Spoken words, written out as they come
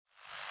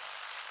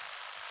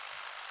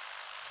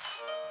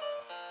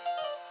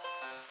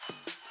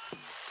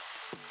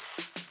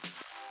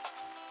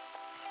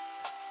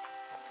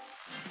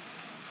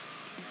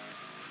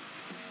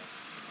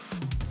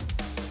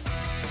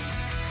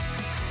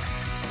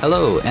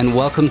Hello, and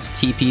welcome to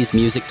TP's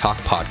Music Talk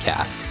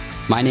podcast.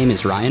 My name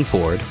is Ryan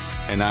Ford.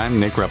 And I'm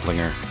Nick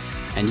Replinger.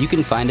 And you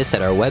can find us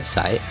at our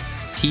website,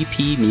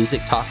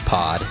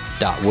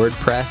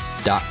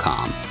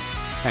 tpmusictalkpod.wordpress.com.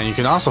 And you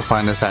can also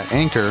find us at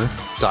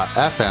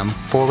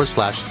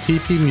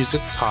anchor.fm/TP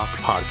Music Talk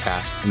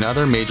Podcast and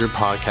other major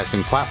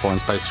podcasting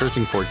platforms by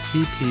searching for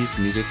TP's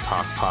Music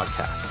Talk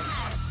Podcast.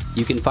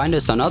 You can find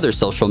us on other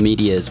social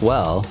media as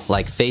well,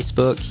 like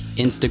Facebook,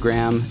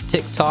 Instagram,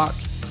 TikTok,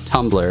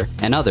 Tumblr,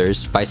 and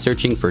others by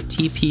searching for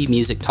TP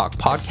Music Talk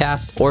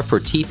Podcast or for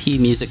TP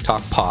Music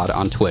Talk Pod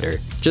on Twitter.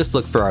 Just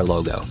look for our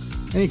logo.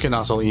 And you can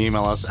also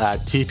email us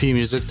at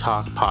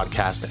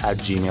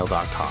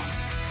tpmusictalkpodcast@gmail.com.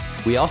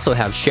 We also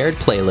have shared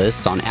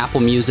playlists on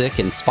Apple Music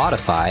and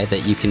Spotify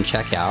that you can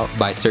check out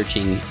by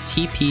searching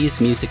TP's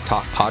Music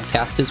Talk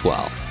Podcast as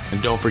well.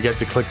 And don't forget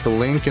to click the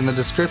link in the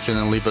description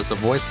and leave us a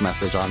voice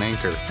message on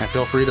Anchor. And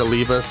feel free to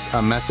leave us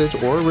a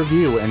message or a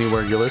review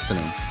anywhere you're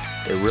listening.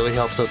 It really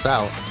helps us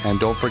out. And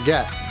don't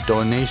forget,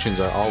 donations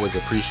are always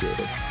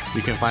appreciated.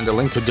 You can find a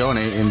link to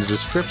donate in the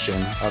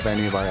description of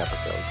any of our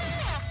episodes.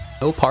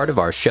 No part of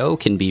our show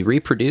can be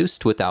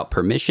reproduced without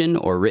permission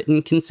or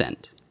written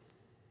consent.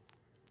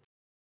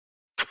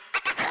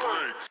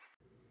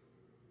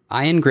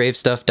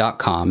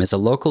 iEngraveStuff.com is a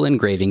local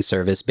engraving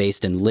service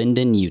based in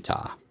Linden,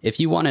 Utah. If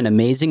you want an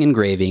amazing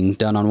engraving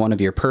done on one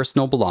of your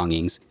personal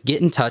belongings, get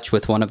in touch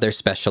with one of their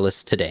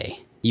specialists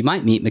today. You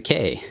might meet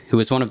McKay, who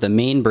is one of the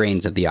main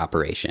brains of the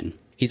operation.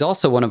 He's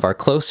also one of our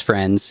close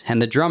friends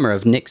and the drummer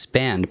of Nick's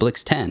band,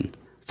 Blix 10.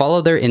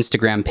 Follow their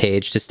Instagram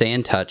page to stay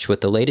in touch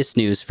with the latest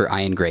news for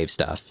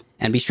iEngraveStuff.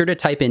 And be sure to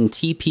type in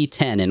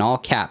TP10 in all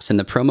caps in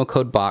the promo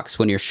code box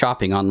when you're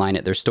shopping online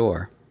at their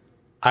store.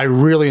 I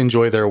really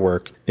enjoy their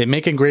work. They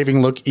make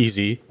engraving look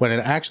easy when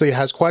it actually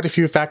has quite a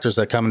few factors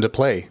that come into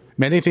play.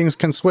 Many things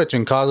can switch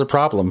and cause a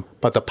problem,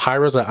 but the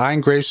pyros at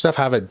iEngraveStuff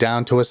have it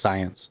down to a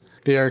science.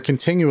 They are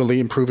continually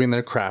improving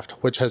their craft,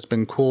 which has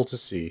been cool to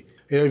see.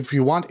 If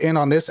you want in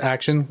on this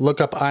action,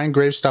 look up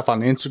iEngraveStuff on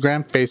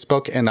Instagram,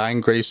 Facebook, and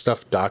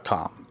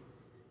iEngraveStuff.com.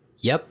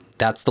 Yep,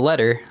 that's the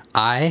letter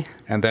I,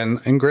 and then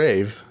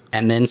engrave,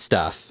 and then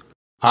stuff.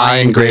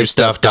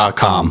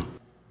 iEngraveStuff.com.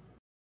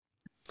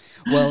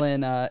 Well,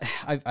 and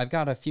I've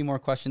got a few more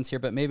questions here,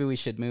 but maybe we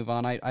should move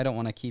on. I don't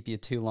want to keep you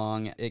too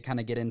long. It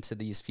kind of get into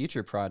these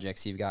future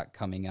projects you've got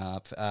coming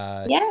up.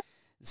 Yeah.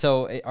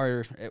 So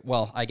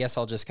I guess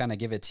I'll just kind of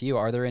give it to you.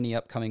 Are there any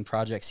upcoming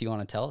projects you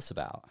want to tell us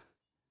about?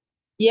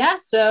 Yeah,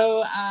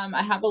 so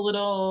I have a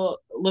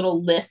little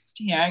list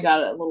here. I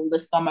got a little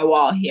list on my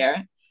wall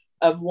here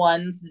of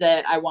ones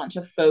that I want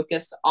to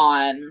focus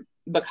on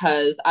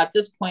because at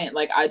this point,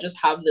 like, I just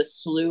have this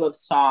slew of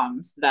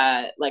songs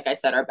that, like I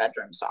said, are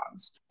bedroom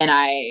songs. And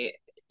I,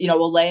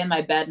 will lay in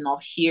my bed and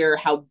I'll hear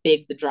how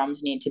big the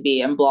drums need to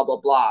be and blah, blah,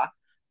 blah.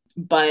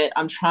 But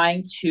I'm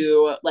trying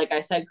to, like I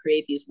said,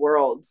 create these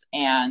worlds.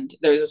 And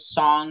there's a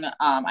song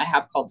I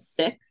have called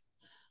Sick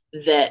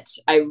that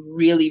I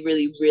really,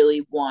 really,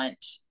 really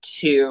want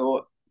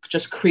to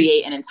just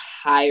create an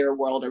entire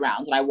world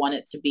around. And I want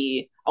it to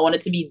be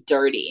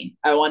dirty.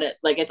 I want it,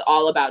 like, it's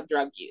all about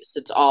drug use.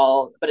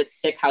 But it's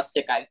sick how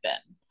sick I've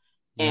been.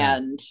 Yeah.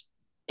 And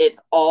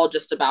it's all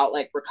just about,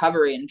 like,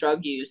 recovery and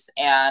drug use.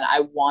 And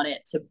I want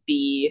it to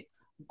be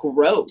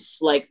gross.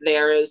 Like,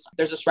 there's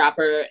this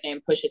rapper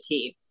named Pusha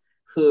T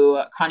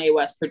who Kanye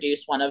West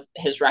produced one of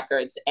his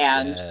records,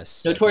 and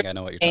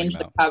Notorious changed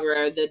the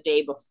cover the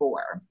day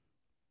before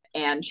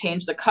and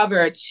changed the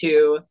cover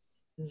to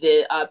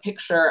the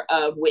picture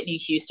of Whitney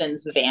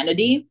Houston's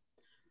Vanity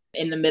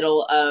in the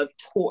middle of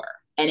tour.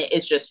 And it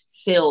is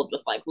just filled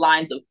with, like,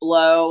 lines of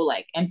blow,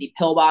 like empty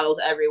pill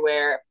bottles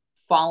everywhere,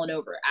 falling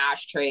over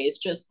ashtrays,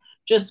 just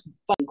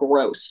fucking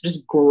gross,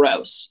 just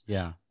gross.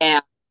 Yeah.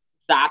 And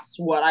that's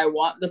what I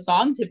want the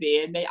song to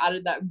be. And they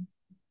added that.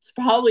 It's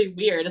probably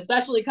weird,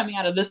 especially coming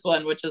out of this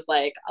one, which is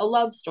like a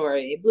love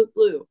story, blue,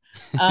 blue.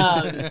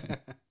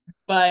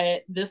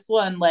 But this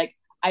one, like,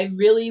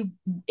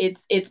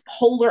 it's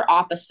polar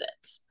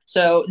opposites.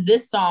 So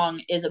this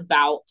song is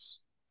about,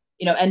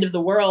 End of the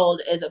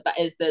World is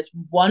this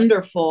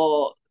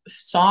wonderful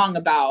song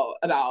about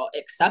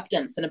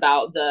acceptance and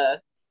about the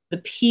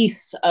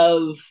peace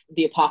of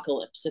the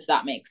apocalypse, if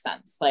that makes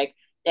sense. Like,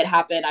 it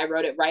happened. I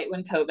wrote it right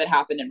when COVID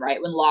happened and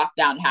right when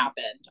lockdown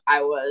happened.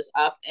 I was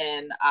up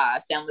in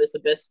San Luis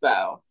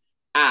Obispo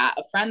at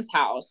a friend's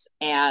house,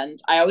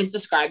 and I always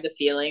describe the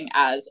feeling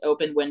as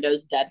open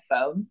windows, dead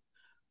phone,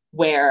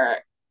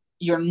 where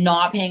you're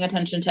not paying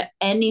attention to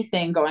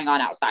anything going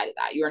on outside of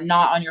that. You're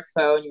not on your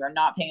phone. You are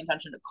not paying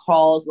attention to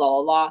calls, la,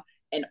 la, la.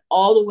 And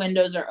all the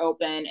windows are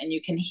open, and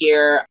you can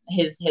hear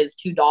his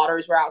two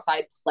daughters were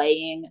outside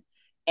playing.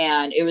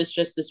 And it was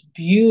just this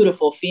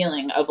beautiful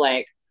feeling of,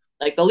 like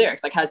the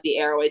lyrics, like, has the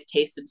air always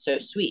tasted so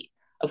sweet,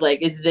 of,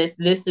 like,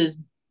 this is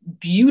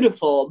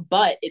beautiful,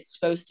 but it's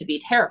supposed to be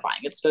terrifying.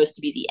 It's supposed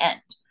to be the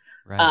end.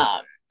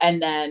 Right.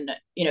 And then,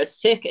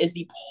 Sick is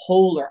the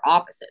polar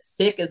opposite.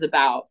 Sick is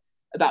about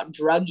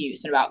drug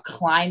use and about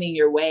climbing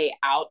your way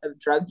out of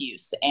drug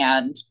use.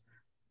 And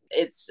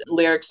its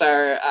lyrics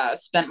are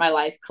spent my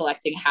life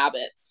collecting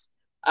habits,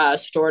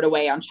 stored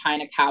away on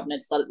china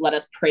cabinets. Let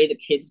us pray the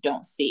kids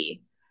don't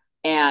see.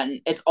 And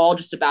it's all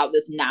just about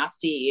this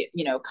nasty,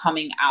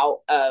 coming out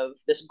of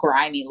this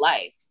grimy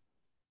life.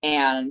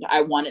 And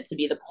I want it to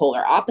be the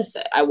polar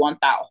opposite. I want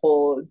that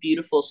whole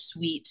beautiful,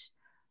 sweet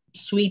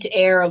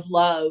air of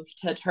love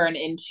to turn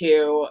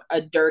into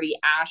a dirty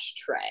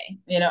ashtray,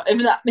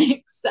 if that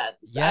makes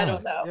sense. Yeah. I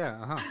don't know.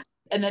 Yeah. Uh-huh.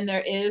 And then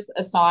there is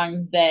a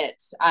song that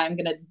I'm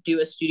going to do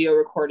a studio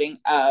recording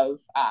of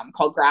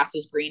called Grass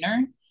is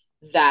Greener.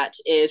 That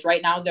is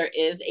right now, there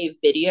is a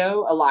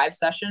video, a live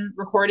session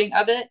recording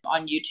of it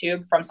on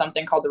YouTube from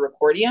something called the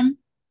Recordium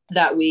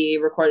that we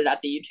recorded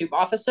at the YouTube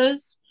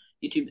offices,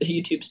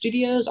 YouTube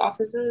studios,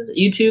 offices,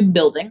 YouTube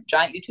building,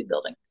 giant YouTube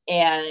building.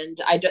 And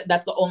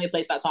that's the only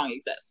place that song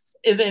exists,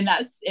 is in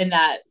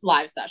that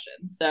live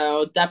session.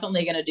 So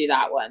definitely going to do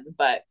that one.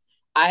 But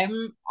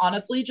I'm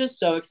honestly just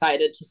so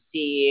excited to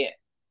see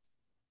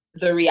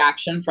the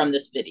reaction from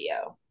this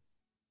video.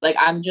 Like,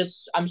 I'm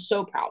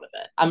so proud of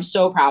it. I'm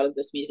so proud of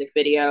this music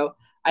video.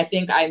 I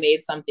think I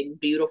made something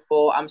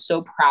beautiful. I'm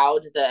so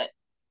proud that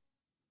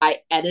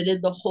I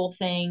edited the whole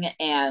thing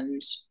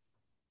and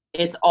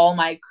it's all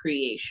my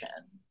creation,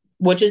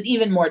 which is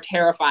even more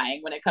terrifying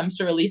when it comes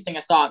to releasing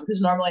a song. Because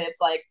normally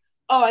it's like,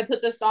 oh, I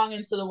put this song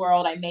into the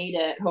world, I made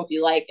it, hope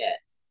you like it.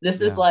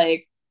 This is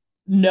like,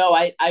 no,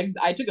 I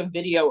took a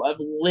video of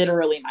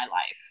literally my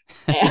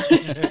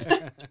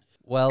life.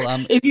 Well,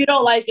 if you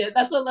don't like it,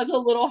 that's a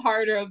little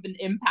harder of an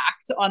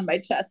impact on my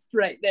chest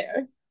right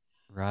there.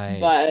 Right.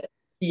 But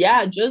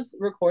yeah, just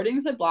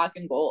recordings at Black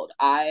and Gold.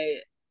 I'm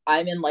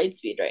in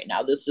Lightspeed right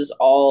now. This is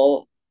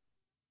all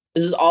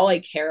I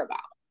care about.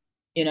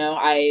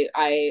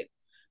 I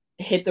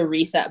hit the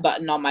reset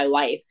button on my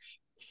life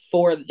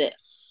for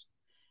this.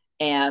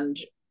 And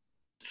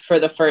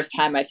for the first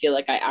time, I feel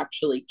like I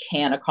actually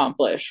can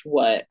accomplish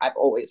what I've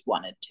always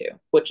wanted to,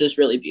 which is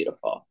really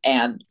beautiful.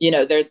 And,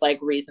 there's like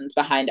reasons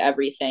behind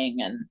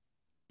everything and,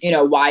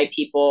 why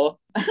people,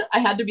 I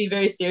had to be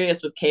very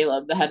serious with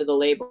Caleb, the head of the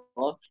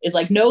label, is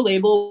like, no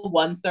label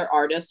wants their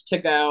artist to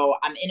go,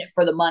 I'm in it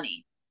for the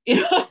money.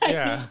 Yeah.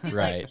 I mean?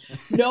 Right.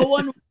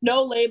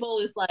 No label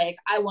is like,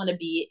 I want to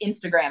be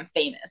Instagram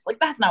famous. Like,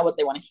 that's not what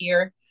they want to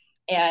hear.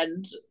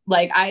 And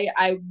like,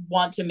 I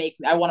want to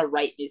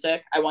write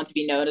music. I want to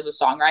be known as a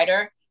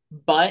songwriter,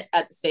 but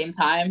at the same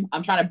time,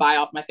 I'm trying to buy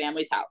off my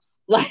family's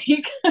house.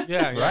 Like,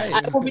 Yeah, right.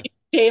 I will be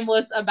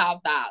shameless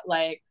about that.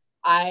 Like,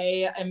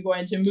 I am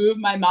going to move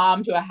my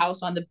mom to a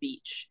house on the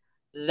beach.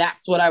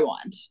 That's what I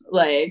want.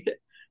 Like,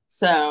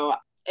 so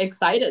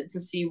excited to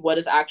see what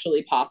is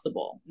actually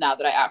possible now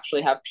that I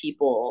actually have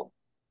people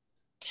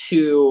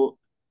to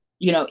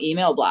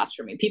email blast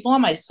for me, people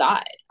on my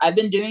side. I've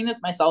been doing this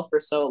myself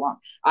for so long.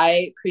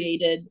 I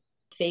created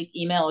fake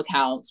email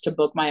accounts to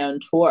book my own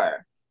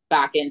tour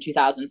back in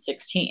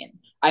 2016.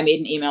 I made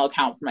an email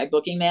account for my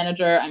booking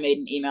manager. I made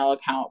an email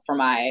account for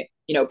my,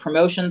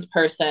 promotions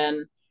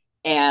person,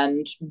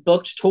 and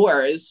booked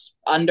tours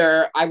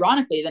under,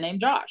 ironically, the name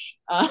Josh.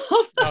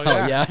 Oh,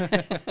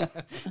 yeah.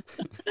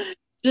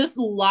 Just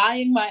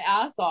lying my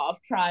ass off,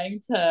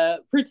 trying to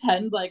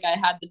pretend like I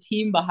had the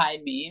team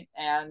behind me,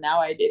 and now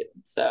I do.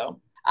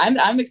 So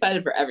I'm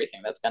excited for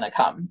everything that's going to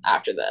come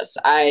after this.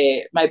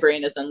 My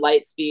brain is in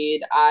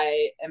Lightspeed.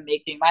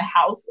 My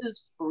house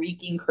is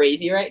freaking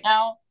crazy right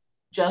now,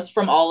 just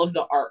from all of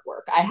the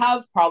artwork. I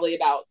have probably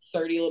about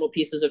 30 little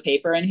pieces of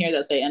paper in here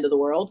that say "End of the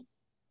World."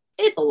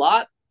 It's a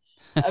lot.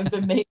 I've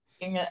been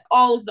making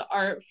all of the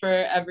art for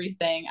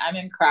everything. I'm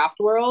in craft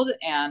world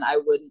and I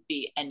wouldn't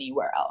be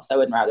anywhere else. I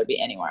wouldn't rather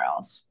be anywhere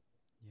else.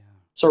 Yeah.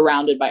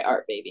 Surrounded by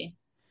art, baby.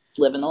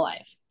 Living the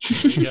life.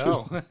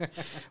 Go.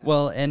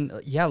 Well, and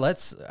yeah,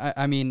 let's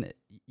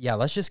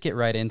just get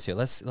right into it.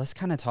 Let's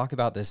kind of talk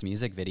about this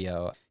music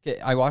video.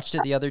 I watched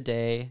it the other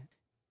day.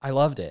 I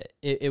loved it.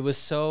 It was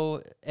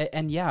so,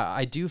 and yeah,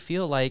 I do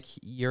feel like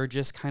you're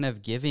just kind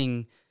of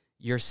giving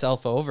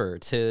yourself over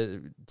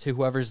to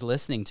whoever's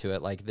listening to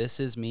it. Like,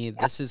 this is me.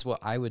 This is what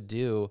I would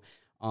do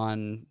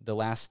on the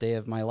last day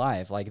of my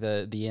life, like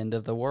the end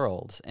of the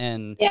world.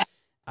 And yeah.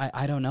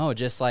 I don't know,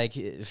 just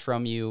like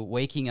from you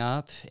waking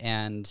up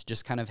and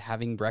just kind of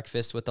having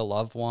breakfast with a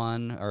loved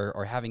one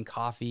or having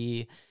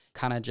coffee,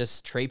 kind of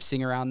just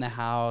traipsing around the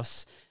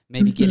house,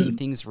 maybe getting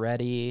things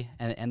ready.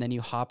 And then you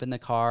hop in the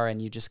car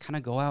and you just kind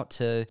of go out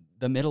to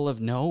the middle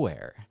of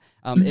nowhere.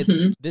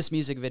 This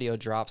music video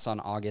drops on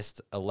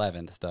August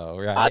 11th, though,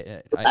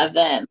 right?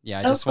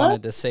 I just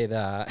wanted to say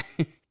that.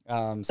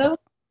 So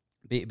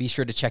be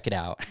sure to check it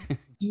out.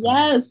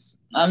 Yes,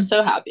 I'm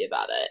so happy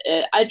about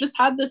it. I just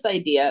had this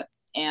idea,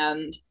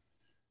 and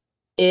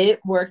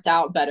it worked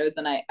out better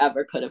than I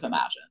ever could have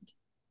imagined.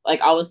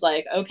 Like, I was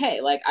like,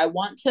 okay, like, I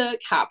want to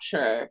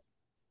capture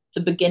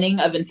the beginning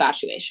of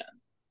infatuation.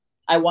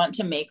 I want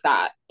to make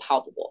that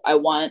palpable. I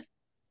want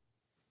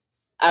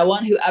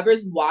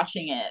whoever's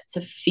watching it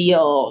to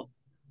feel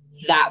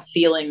that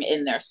feeling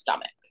in their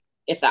stomach,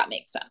 if that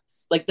makes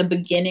sense. Like, the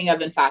beginning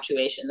of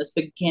infatuation, this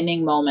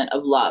beginning moment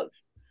of love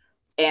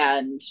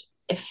and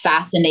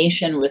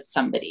fascination with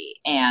somebody,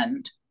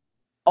 and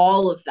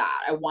all of that.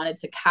 I wanted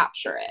to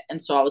capture it.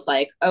 And so I was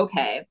like,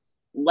 okay,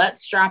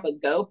 let's strap a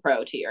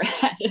GoPro to your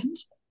head.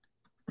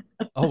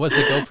 Oh, was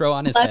the GoPro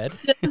on his head?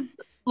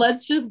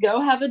 Let's just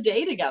go have a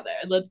day together.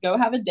 Let's go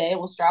have a day.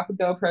 We'll strap a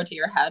GoPro to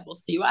your head. We'll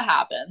see what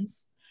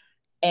happens.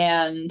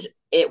 And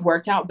it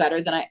worked out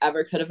better than I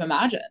ever could have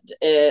imagined.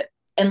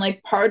 And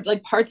like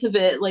parts of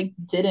it like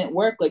didn't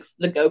work. Like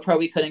the GoPro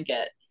we couldn't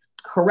get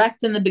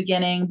correct in the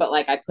beginning, but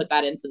like I put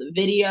that into the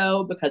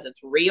video because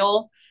it's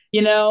real,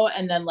 you know.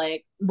 And then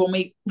like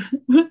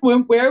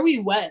where we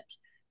went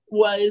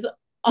was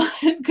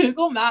on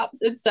Google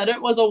Maps. It said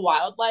it was a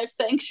wildlife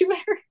sanctuary.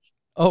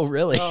 Oh,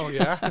 really? Oh,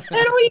 yeah.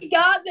 And we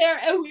got there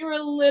and we were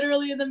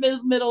literally in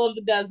the middle of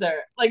the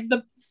desert. Like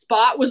the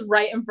spot was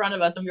right in front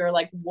of us and we were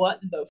like,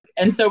 what the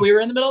And so we were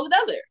in the middle of the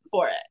desert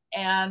for it.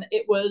 And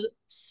it was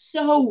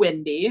so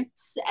windy.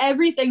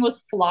 Everything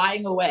was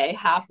flying away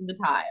half of the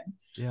time.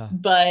 Yeah.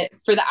 But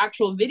for the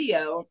actual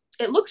video,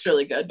 it looks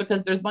really good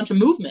because there's a bunch of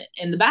movement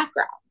in the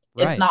background.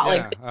 Right. It's not Yeah,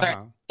 like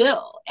they're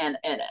still and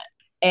in it.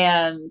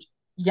 And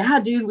yeah,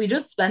 dude, we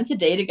just spent a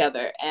day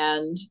together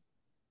and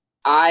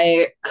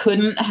I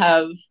couldn't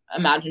have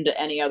imagined it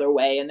any other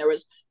way. And there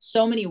was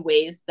so many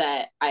ways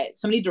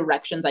so many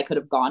directions I could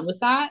have gone with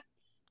that.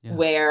 Yeah.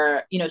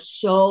 Where, you know,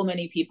 so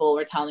many people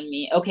were telling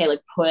me, okay,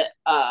 like put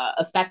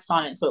effects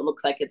on it so it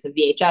looks like it's a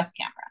VHS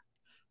camera,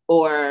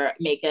 or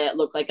make it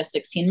look like a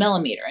 16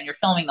 millimeter and you're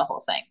filming the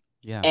whole thing.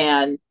 Yeah.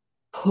 And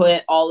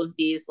put all of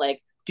these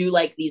like do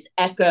like these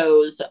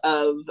echoes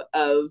of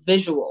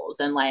visuals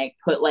and like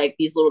put like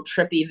these little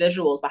trippy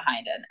visuals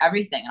behind it and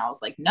everything. And I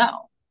was like,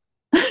 no.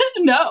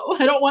 No,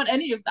 I don't want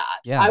any of that.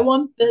 Yeah. I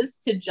want this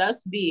to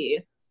just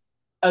be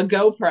a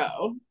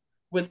GoPro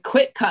with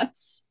quick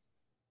cuts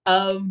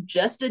of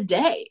just a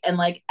day. And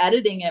like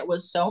editing it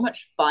was so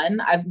much fun.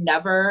 I've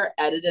never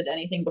edited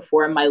anything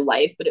before in my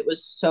life, but it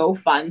was so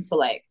fun to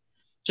like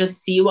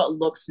just see what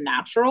looks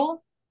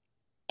natural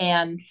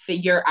and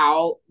figure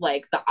out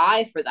like the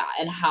eye for that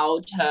and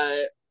how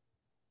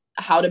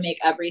to make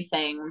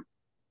everything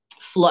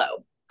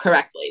flow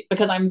correctly.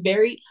 Because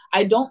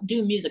I don't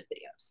do music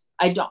videos.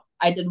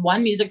 I did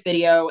one music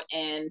video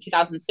in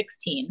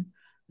 2016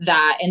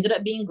 that ended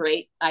up being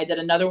great. I did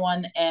another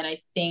one in, I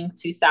think,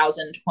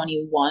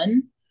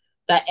 2021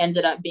 that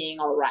ended up being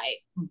all right.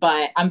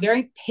 But I'm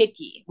very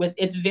picky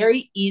it's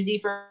very easy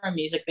for a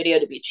music video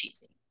to be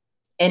cheesy.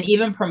 And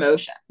even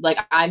promotion. Like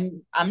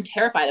I'm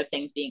terrified of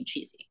things being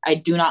cheesy. I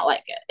do not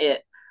like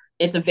it.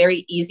 It's a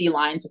very easy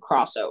line to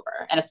cross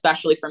over. And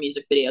especially for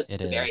music videos,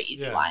 it's a very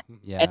easy line.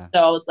 Yeah. And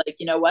so I was like,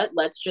 you know what?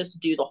 Let's just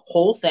do the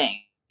whole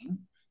thing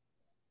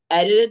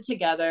edited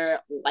together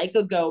like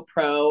a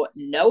GoPro,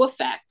 no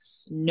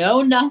effects,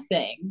 no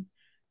nothing.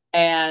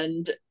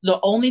 And the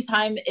only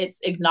time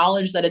it's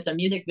acknowledged that it's a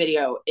music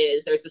video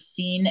is there's a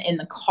scene in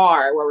the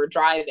car where we're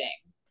driving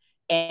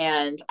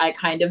and I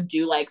kind of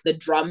do like the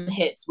drum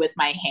hits with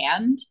my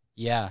hand.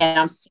 Yeah.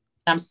 And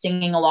I'm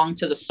singing along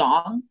to the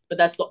song, but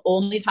that's the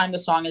only time the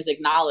song is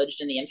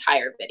acknowledged in the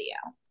entire video.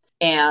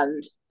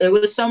 And it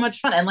was so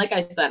much fun. And like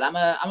I said, I'm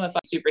a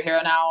fun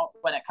superhero now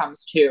when it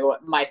comes to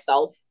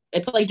myself.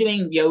 It's like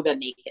doing yoga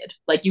naked.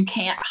 Like you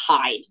can't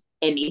hide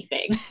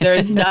anything.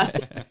 There's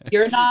nothing.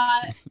 You're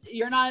not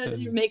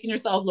making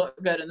yourself look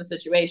good in the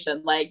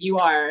situation. Like you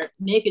are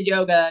naked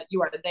yoga.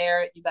 You are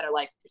there. You better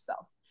like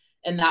yourself.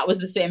 And that was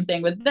the same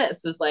thing with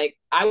this. Is like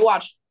I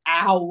watched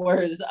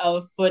hours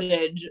of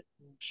footage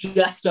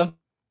just of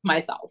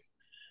myself.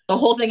 The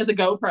whole thing is a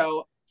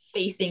GoPro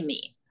facing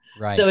me.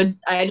 Right. So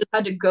I just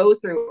had to go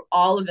through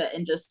all of it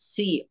and just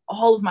see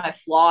all of my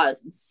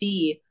flaws and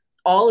see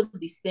all of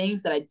these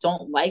things that I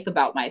don't like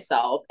about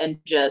myself and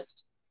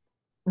just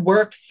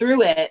work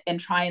through it and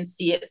try and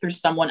see it through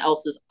someone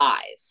else's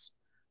eyes,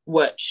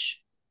 which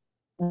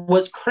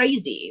was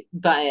crazy.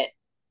 But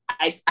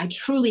I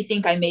truly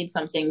think I made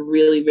something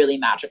really, really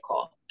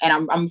magical.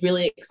 And I'm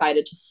really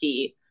excited to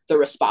see the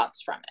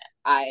response from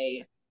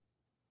it.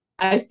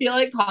 I feel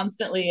like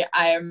constantly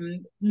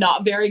I'm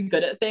not very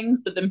good at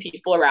things, but then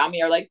people around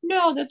me are like,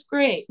 no, that's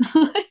great.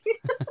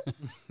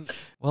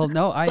 Well,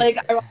 no, like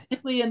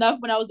ironically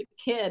enough, when I was a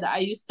kid,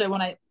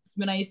 when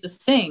I used to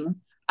sing,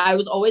 I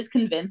was always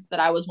convinced that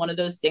I was one of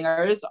those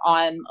singers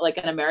on like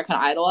an American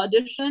Idol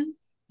audition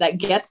that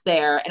gets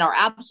there and are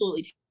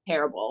absolutely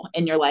terrible.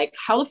 And you're like,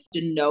 how the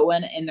did no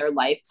one in their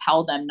life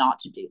tell them not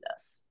to do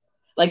this?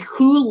 Like,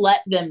 who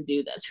let them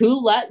do this?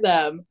 Who let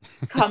them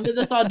come to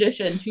this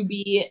audition to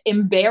be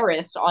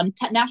embarrassed on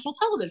national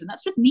television?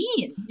 That's just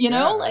mean, you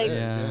know?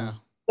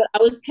 But I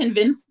was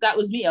convinced that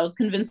was me. I was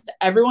convinced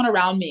everyone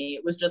around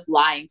me was just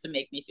lying to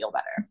make me feel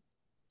better.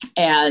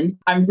 And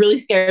I'm really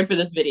scared for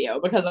this video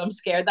because I'm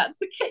scared that's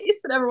the case.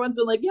 And everyone's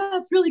been like, yeah,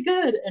 it's really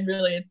good. And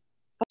really, it's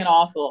fucking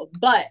awful.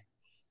 But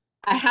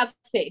I have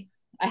faith.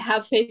 I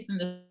have faith in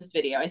this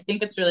video. I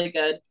think it's really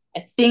good. I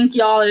think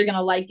y'all are going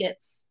to like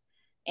it.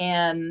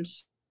 And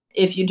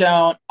if you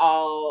don't,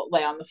 I'll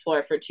lay on the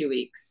floor for 2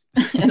 weeks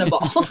in a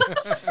ball.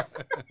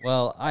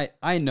 Well,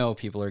 I know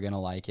people are going to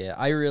like it.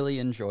 I really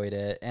enjoyed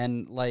it.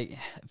 And like,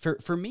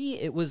 for me,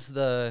 it was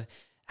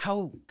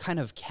how kind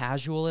of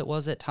casual it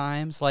was at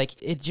times. Like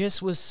it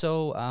just was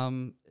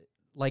so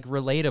like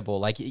relatable.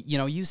 Like, you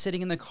know, you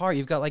sitting in the car,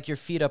 you've got like your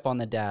feet up on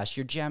the dash,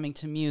 you're jamming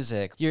to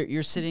music,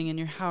 you're sitting in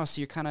your house,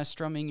 you're kind of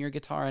strumming your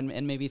guitar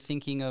and maybe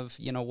thinking of,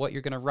 you know, what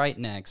you're going to write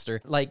next,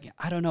 or like,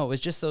 I don't know. It was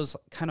just those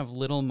kind of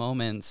little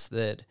moments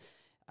that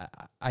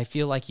I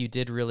feel like you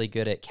did really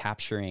good at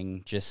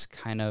capturing, just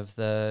kind of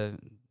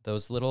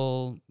those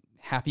little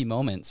happy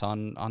moments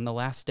on the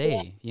last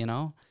day, you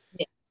know?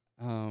 Yeah.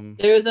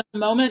 There was a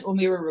moment when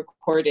we were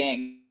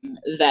recording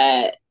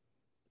that,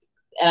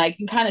 and I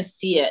can kind of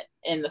see it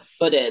in the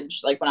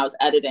footage, like when I was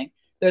editing,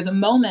 there's a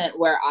moment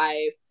where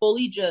I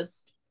fully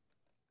just,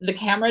 the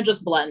camera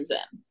just blends in.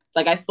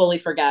 Like I fully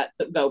forget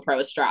the GoPro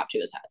is strapped to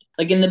his head.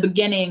 Like in the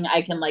beginning,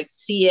 I can like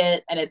see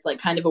it and it's like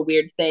kind of a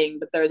weird thing,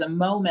 but there's a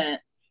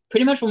moment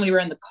pretty much when we were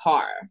in the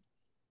car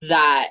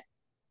that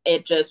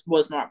it just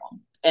was normal.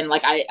 And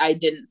like, I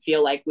didn't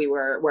feel like we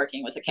were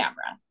working with a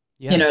camera.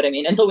 Yeah. You know what I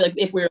mean? And so like,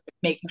 if we were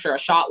making sure a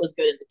shot was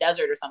good in the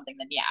desert or something,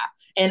 then yeah.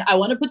 And I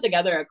want to put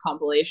together a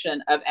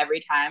compilation of every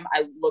time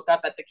I look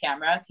up at the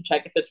camera to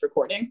check if it's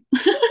recording.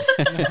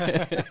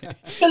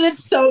 Because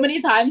it's so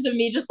many times of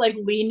me just like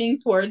leaning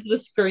towards the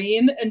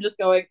screen and just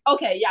going,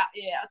 okay, yeah,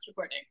 it's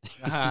recording.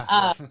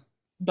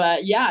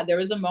 But yeah, there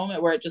was a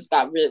moment where it just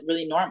got really,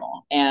 really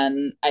normal.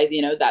 And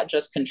that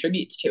just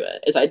contributes to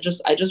it, is I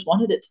just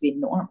wanted it to be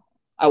normal.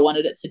 I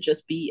wanted it to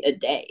just be a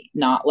day,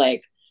 not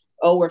like,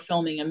 oh, we're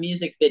filming a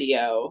music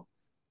video,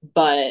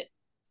 but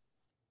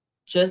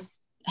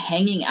just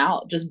hanging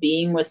out, just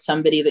being with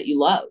somebody that you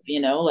love,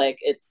 like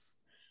it's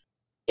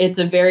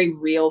a very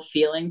real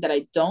feeling that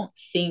I don't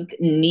think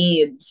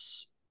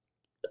needs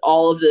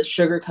all of this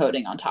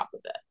sugarcoating on top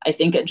of it. I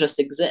think it just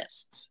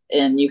exists,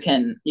 and you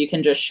can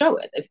just show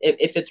it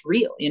if it's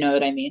real, you know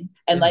what I mean?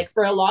 And like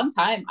for a long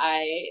time,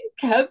 I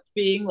kept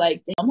being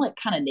like, I'm like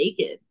kind of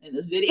naked in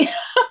this video.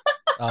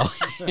 Oh.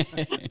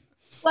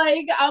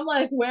 Like I'm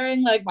like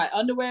wearing like my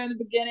underwear in the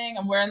beginning.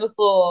 I'm wearing this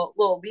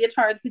little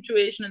leotard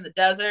situation in the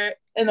desert.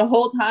 And the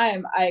whole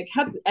time I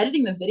kept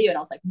editing the video and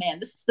I was like, man,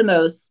 this is the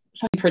most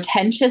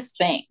pretentious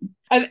thing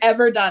I've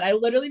ever done. I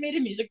literally made a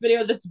music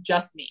video that's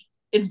just me.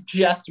 It's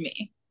just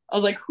me. I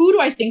was like, who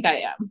do I think I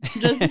am?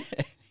 Just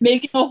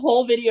making a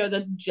whole video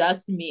that's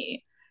just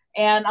me.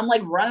 And I'm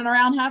like running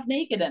around half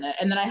naked in it.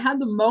 And then I had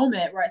the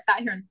moment where I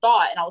sat here and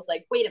thought, and I was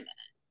like, wait a minute.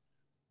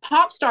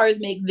 Pop stars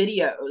make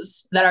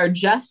videos that are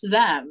just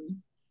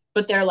them,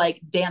 but they're like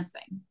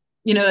dancing.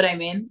 You know what I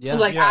mean? Yeah.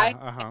 Like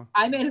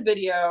I made a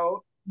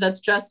video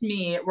that's just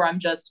me where I'm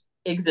just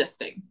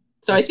existing.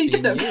 So just I think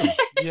it's okay.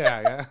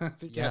 Yeah. I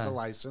think you have the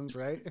license,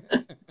 right?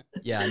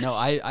 Yeah, no,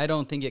 I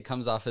don't think it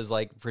comes off as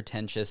like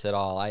pretentious at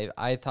all.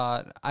 I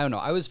thought, I don't know,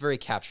 I was very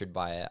captured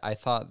by it. I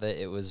thought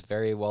that it was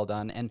very well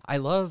done. And I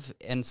love,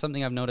 and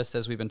something I've noticed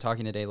as we've been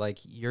talking today, like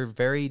you're a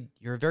very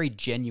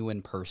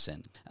genuine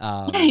person.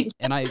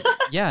 And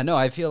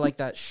I feel like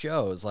that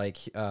shows like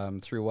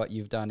through what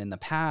you've done in the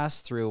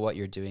past, through what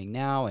you're doing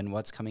now and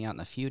what's coming out in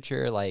the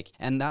future. Like,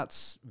 and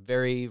that's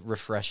very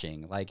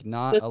refreshing. Like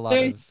that's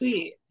very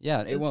sweet.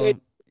 Yeah,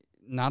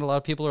 not a lot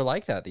of people are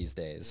like that these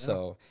days. Yeah.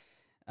 So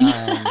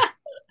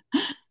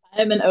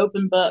I'm an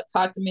open book.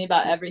 Talk to me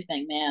about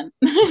everything, man.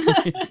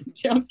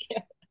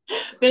 Joking.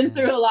 Been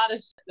through a lot of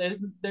shit.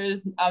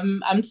 There's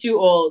I'm too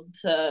old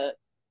to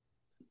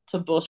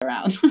bullshit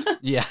around.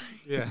 Yeah.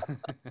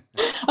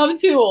 I'm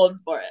too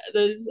old for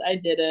it. I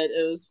did it.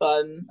 It was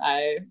fun.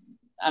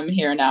 I'm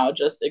here now,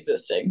 just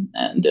existing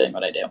and doing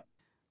what I do.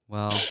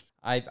 Well,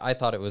 I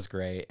thought it was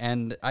great,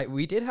 and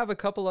we did have a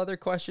couple other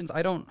questions.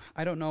 I don't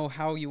know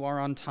how you are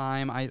on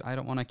time. I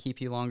don't want to keep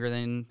you longer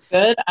than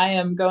good. I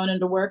am going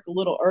into work a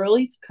little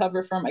early to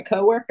cover for my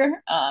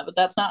coworker, but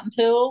that's not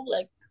until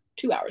like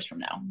 2 hours from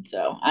now.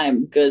 So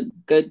I'm good.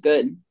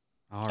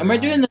 All and right.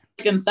 We're doing this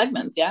in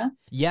segments, yeah?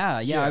 Yeah.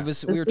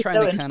 We were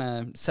trying to kind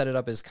of set it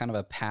up as kind of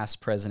a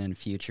past, present, and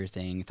future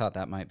thing. Thought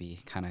that might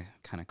be kind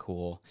of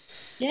cool.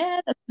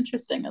 Yeah, that's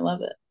interesting. I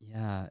love it.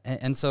 Yeah,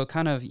 and so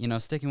kind of,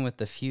 sticking with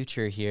the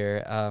future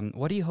here,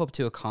 what do you hope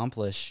to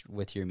accomplish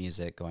with your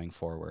music going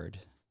forward?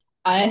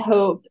 I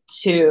hope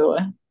to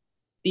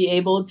be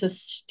able to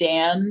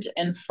stand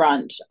in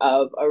front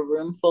of a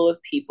room full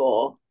of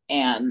people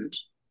and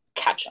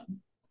catch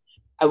them.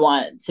 I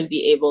want to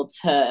be able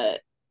to,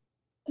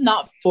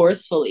 not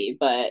forcefully,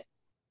 but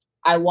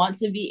I want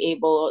to be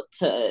able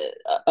to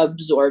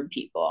absorb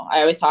people.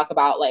 I always talk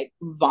about like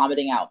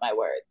vomiting out my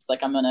words.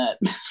 Like I'm gonna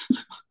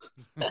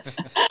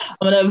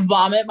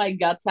vomit my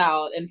guts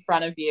out in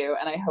front of you,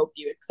 and I hope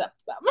you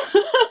accept them.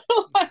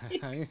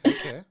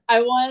 Okay.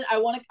 I want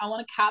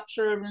to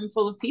capture a room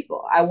full of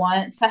people. I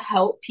want to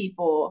help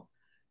people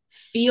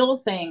feel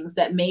things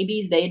that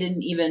maybe they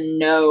didn't even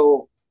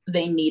know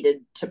they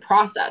needed to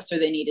process or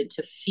they needed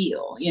to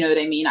feel. You know what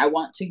I mean? I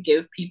want to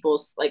give people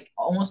like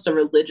almost a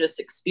religious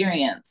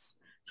experience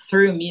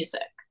through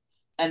music.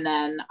 And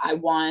then I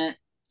want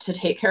to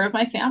take care of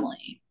my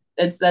family.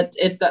 That's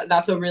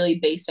a really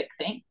basic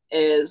thing,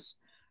 is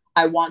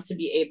I want to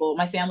be able,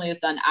 my family has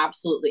done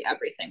absolutely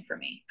everything for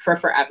me for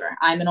forever.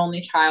 I'm an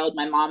only child.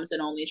 My mom's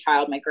an only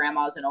child. My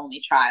grandma's an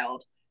only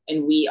child.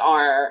 and we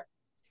are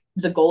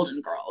the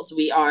Golden Girls.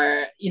 We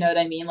are, you know what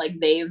I mean? Like,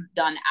 they've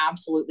done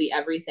absolutely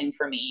everything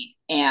for me,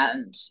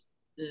 and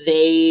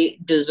they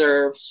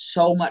deserve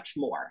so much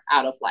more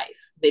out of life.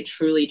 They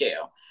truly do.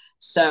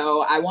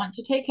 So I want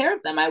to take care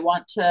of them. I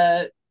want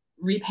to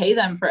repay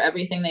them for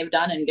everything they've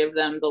done and give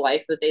them the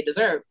life that they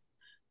deserve.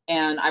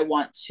 And I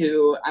want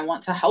to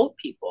help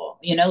people,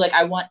 you know, like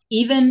I want,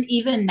 even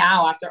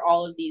now after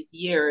all of these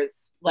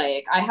years,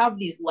 like I have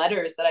these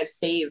letters that I've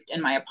saved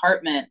in my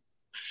apartment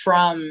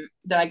from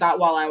that I got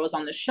while I was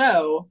on the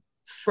show,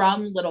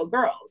 from little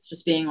girls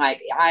just being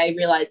like, I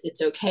realized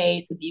it's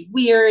okay to be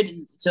weird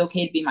and it's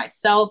okay to be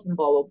myself and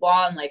blah blah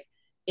blah. And like,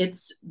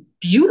 it's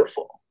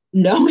beautiful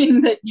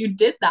knowing that you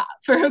did that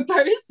for a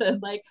person,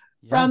 like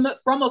from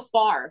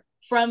afar,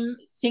 from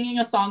singing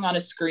a song on a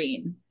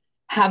screen,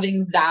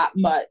 having that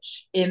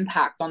much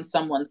impact on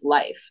someone's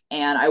life.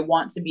 And I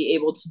want to be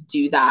able to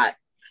do that,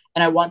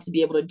 and I want to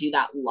be able to do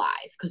that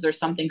live, because there's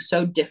something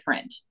so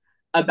different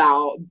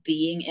about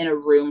being in a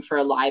room for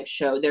a live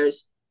show.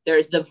 There's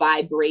the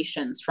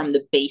vibrations from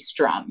the bass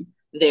drum.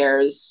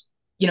 There's,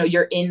 you know,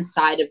 you're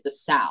inside of the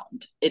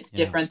sound. It's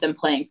different than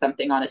playing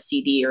something on a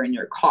CD or in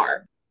your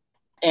car.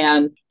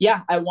 And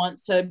yeah, I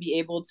want to be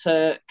able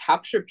to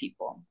capture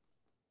people.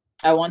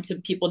 I want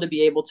people to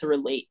be able to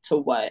relate to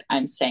what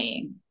I'm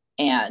saying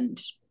and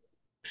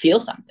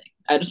feel something.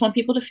 I just want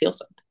people to feel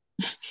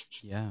something.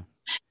 Yeah.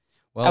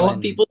 Well, I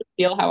want people to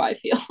feel how I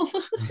feel.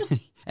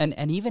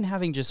 and even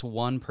having just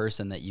one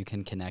person that you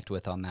can connect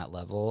with on that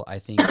level, I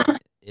think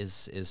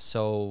is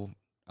so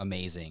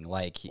amazing.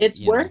 Like,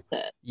 it's worth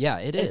it. Yeah,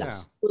 it's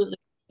absolutely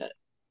worth it.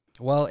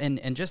 Well,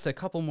 and just a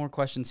couple more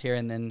questions here,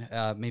 and then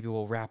maybe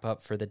we'll wrap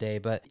up for the day.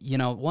 But, you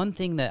know, one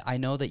thing that I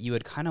know that you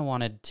had kind of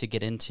wanted to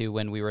get into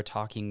when we were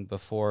talking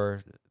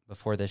before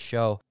this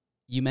show,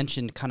 you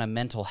mentioned kind of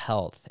mental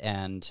health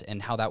and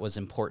how that was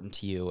important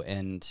to you,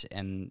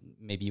 and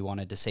maybe you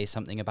wanted to say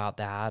something about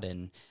that.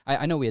 And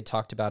I know we had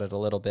talked about it a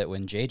little bit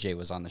when JJ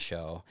was on the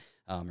show,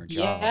 or Josh.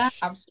 Yeah,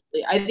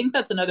 absolutely. I think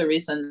that's another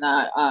reason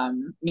that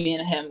me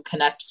and him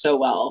connect so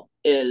well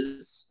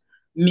is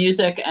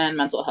music and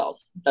mental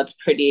health. That's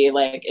pretty,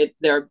 like,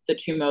 they're the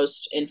two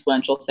most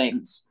influential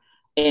things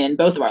in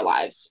both of our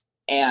lives.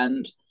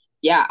 And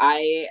yeah,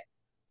 I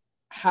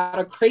had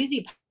a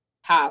crazy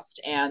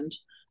past, and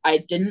I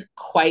didn't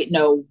quite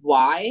know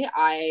why.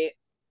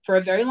 For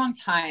a very long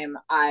time,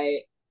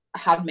 I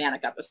had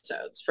manic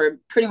episodes for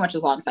pretty much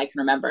as long as I can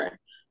remember,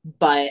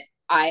 but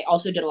I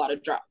also did a lot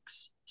of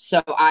drugs.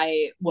 So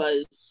I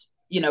was,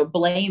 you know,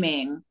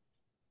 blaming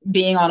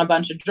being on a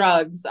bunch of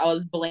drugs. I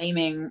was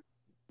blaming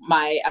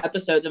my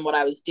episodes and what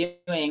I was doing.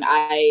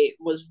 I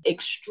was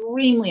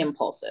extremely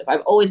impulsive.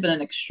 I've always been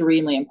an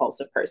extremely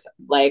impulsive person.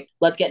 Like,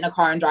 let's get in a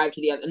car and drive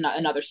to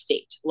another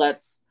state.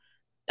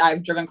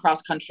 I've driven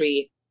cross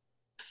country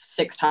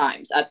 6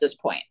 times at this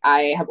point.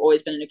 I have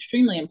always been an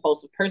extremely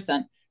impulsive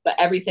person, but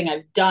everything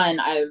I've done,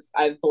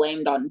 I've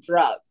blamed on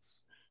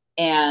drugs.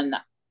 And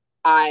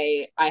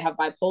I have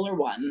bipolar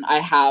 1. I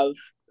have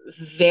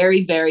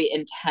very, very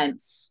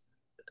intense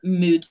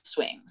mood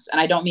swings.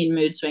 And I don't mean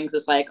mood swings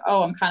as like,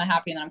 oh, I'm kind of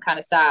happy and I'm kind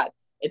of sad.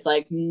 It's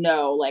like,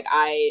 no, like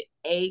I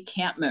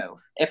can't move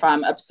if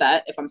I'm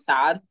upset, if I'm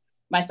sad.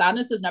 My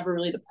sadness is never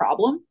really the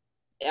problem.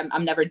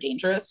 I'm never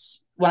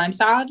dangerous when I'm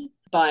sad,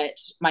 but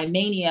my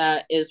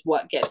mania is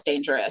what gets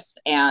dangerous.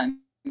 And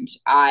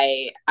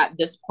at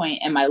this point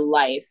in my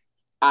life,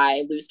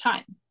 I lose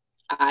time.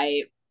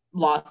 I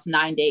lost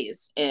 9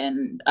 days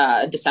in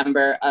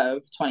December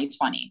of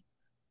 2020.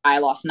 I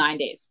lost 9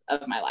 days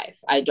of my life.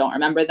 I don't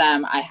remember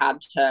them. I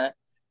had to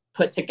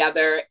put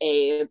together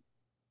a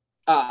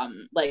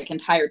like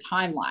entire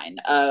timeline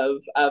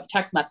of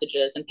text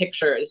messages and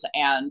pictures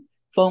and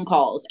phone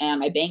calls and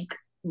my bank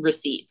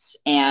receipts,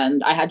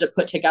 and I had to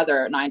put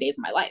together 9 days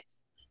of my life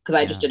because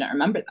I just didn't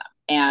remember them.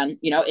 And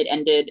you know, it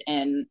ended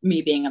in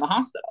me being in the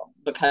hospital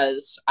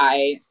because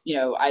I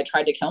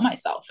tried to kill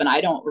myself, and I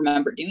don't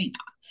remember doing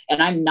that.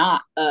 And I'm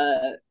not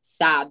a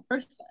sad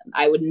person.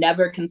 I would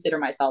never consider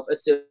myself a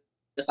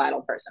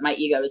suicidal person. My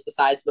ego is the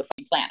size of a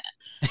fucking planet.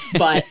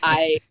 But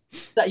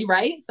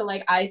right? So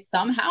like I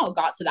somehow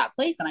got to that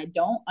place, and I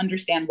don't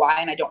understand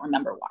why, and I don't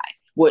remember why,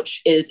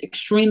 which is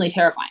extremely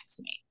terrifying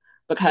to me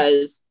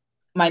because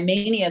my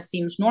mania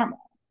seems normal.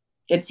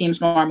 It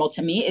seems normal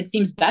to me. It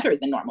seems better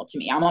than normal to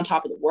me. I'm on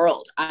top of the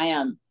world. I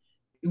am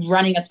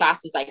running as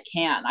fast as I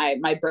can.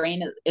 My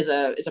brain is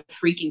a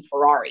freaking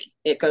Ferrari.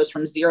 It goes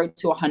from 0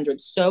 to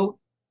 100 so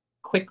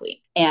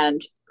quickly.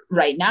 And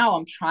right now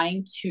I'm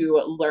trying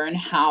to learn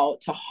how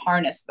to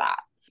harness that,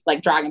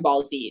 like Dragon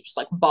Ball Z, just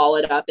like ball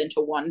it up into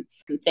one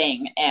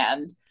thing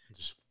and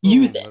just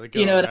use it.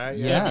 You know,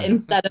 right?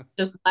 Instead of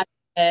just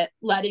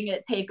letting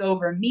it take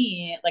over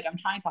me, like I'm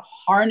trying to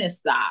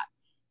harness that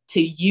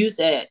to use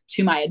it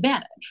to my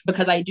advantage,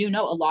 because I do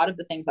know a lot of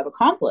the things I've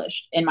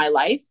accomplished in my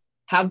life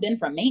have been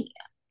from mania.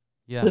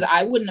 Yeah. Because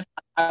I wouldn't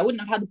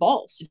have had the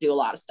balls to do a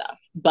lot of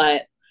stuff,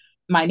 but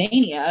my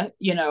mania,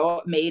 you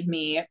know, made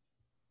me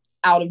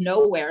out of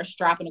nowhere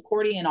strap an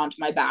accordion onto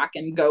my back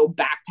and go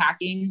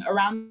backpacking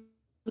around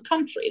the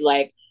country.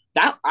 Like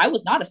that I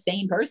was not a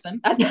sane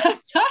person at that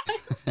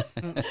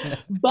time.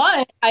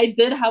 But I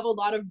did have a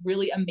lot of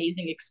really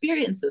amazing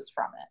experiences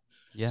from it.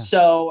 Yeah.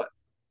 So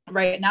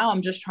right now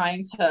I'm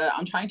trying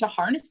to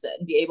harness it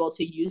and be able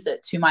to use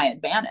it to my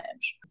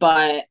advantage.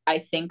 But I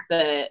think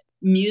that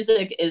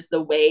music is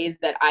the way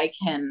that I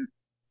can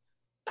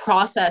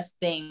process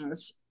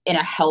things in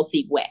a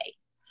healthy way.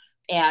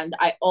 And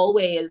I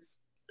always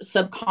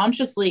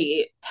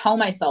subconsciously tell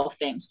myself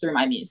things through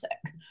my music,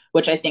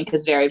 which I think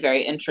is very,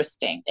 very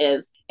interesting.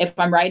 Is if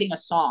I'm writing a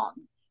song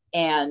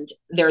and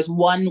there's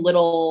one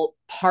little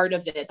part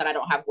of it that I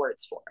don't have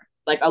words for,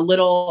 like a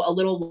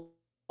little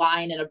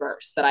line in a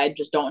verse that I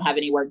just don't have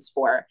any words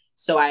for.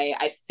 So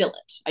I fill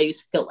it. I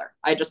use filler.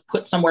 I just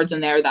put some words in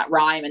there that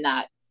rhyme and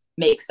that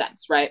make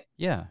sense, right?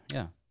 Yeah,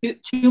 yeah.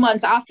 2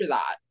 months after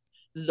that,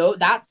 though,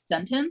 that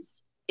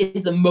sentence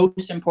is the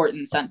most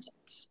important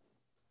sentence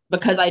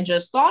because I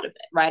just thought of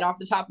it right off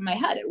the top of my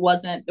head. It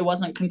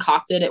wasn't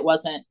concocted. It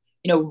wasn't,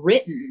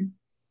 written.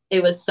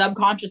 It was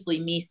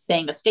subconsciously me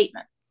saying a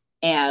statement,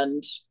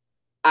 and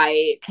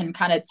I can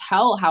kind of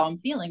tell how I'm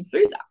feeling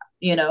through that.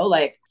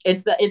 Like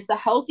it's the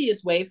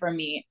healthiest way for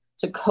me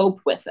to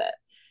cope with it.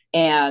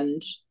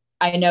 And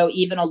I know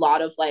even a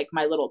lot of like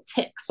my little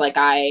tics, like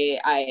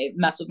I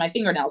mess with my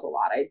fingernails a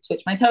lot. I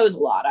twitch my toes a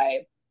lot.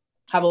 I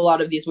have a lot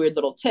of these weird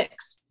little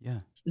tics. Yeah.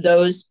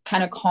 Those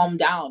kind of calm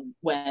down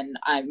when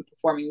I'm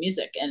performing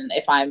music. And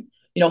if I'm,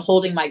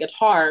 holding my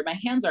guitar, my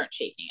hands aren't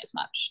shaking as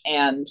much.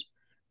 And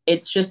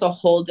it's just a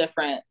whole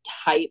different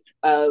type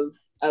of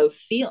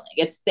feeling.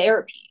 It's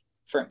therapy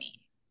for me.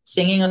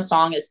 Singing a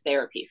song is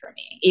therapy for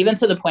me, even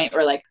to the point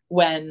where like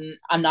when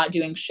I'm not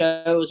doing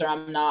shows or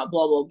I'm not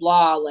blah, blah,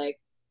 blah, like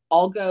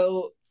I'll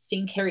go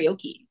sing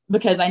karaoke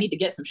because I need to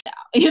get some shit out.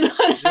 You know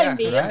what I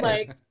mean? Right.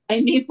 Like I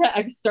need to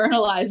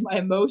externalize my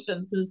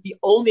emotions because it's the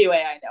only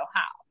way I know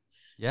how.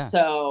 Yeah.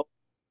 So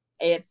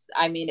it's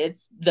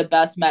the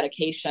best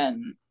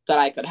medication that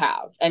I could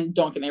have. And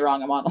don't get me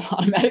wrong, I'm on a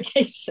lot of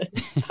medication.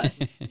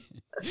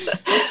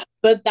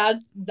 But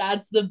that's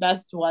the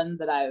best one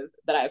that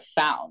I've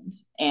found.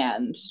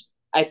 And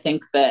I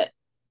think that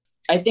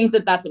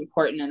that's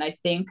important. And I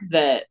think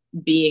that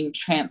being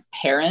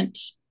transparent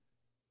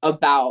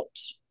about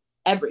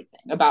everything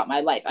about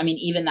my life. I mean,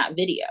 even that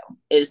video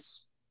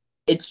it's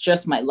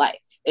just my life.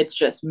 It's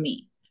just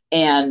me.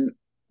 And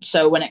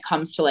so when it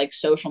comes to like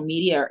social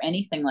media or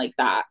anything like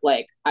that,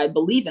 like I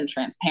believe in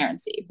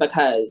transparency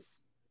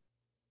because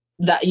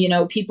that,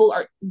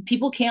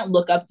 people can't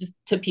look up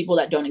to people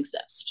that don't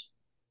exist.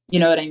 You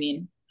know what I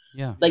mean?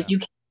 Yeah. Like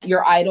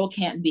your idol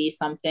can't be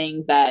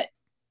something that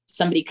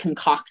somebody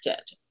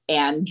concocted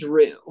and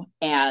drew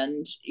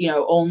and,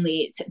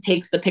 only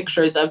takes the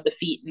pictures of the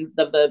feet and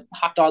of the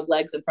hot dog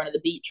legs in front of the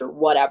beach or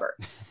whatever.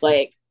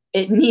 Like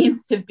it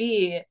needs to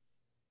be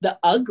the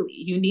ugly.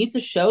 You need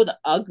to show the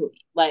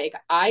ugly. Like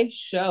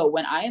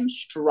when I am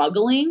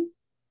struggling,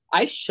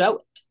 I show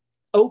it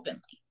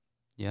openly.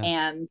 Yeah.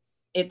 And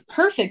it's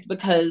perfect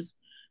because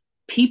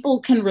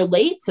people can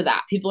relate to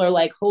that. People are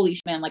like, holy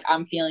shit, man, like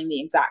I'm feeling the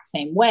exact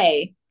same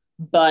way,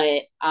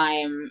 but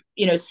I'm,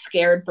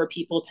 scared for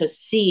people to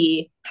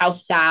see how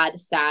sad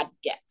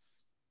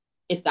gets,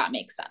 if that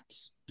makes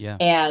sense. Yeah.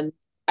 And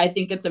I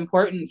think it's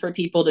important for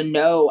people to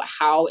know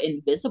how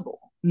invisible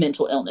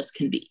mental illness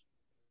can be.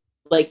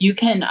 Like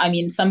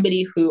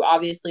somebody who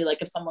obviously,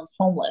 like if someone's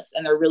homeless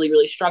and they're really,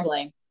 really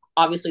struggling,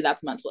 obviously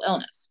that's mental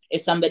illness.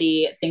 If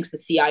somebody thinks the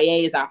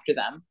CIA is after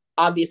them,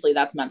 obviously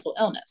that's mental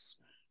illness.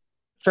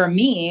 For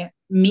me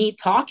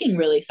talking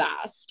really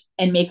fast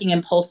and making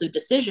impulsive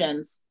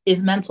decisions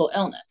is mental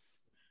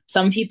illness.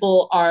 Some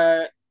people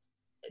are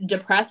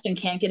depressed and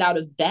can't get out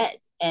of bed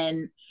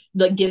and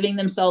like giving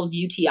themselves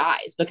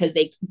UTIs because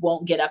they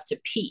won't get up to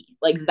pee.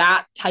 Like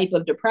that type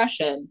of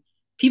depression,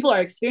 people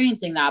are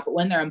experiencing that, but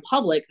when they're in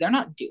public, they're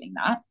not doing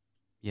that.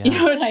 Yeah. You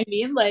know what I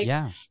mean? Like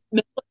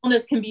mental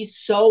illness can be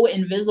so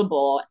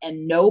invisible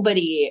and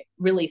nobody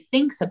really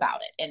thinks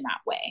about it in that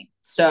way.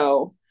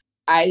 So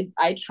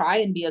I try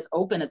and be as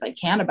open as I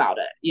can about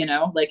it,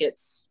 like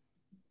it's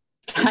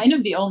kind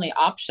of the only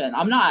option.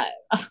 I'm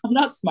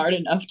not smart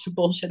enough to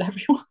bullshit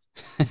everyone.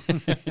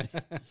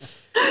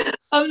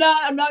 I'm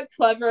not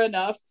clever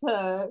enough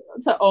to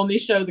only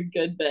show the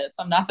good bits.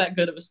 I'm not that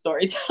good of a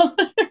storyteller.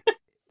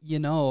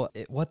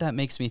 What that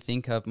makes me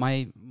think of,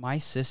 my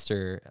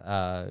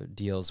sister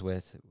deals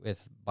with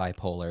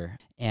bipolar,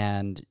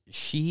 and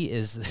she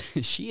is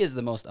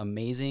the most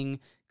amazing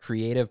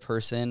creative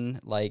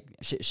person. Like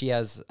she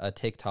has a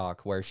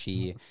TikTok where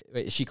she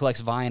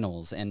collects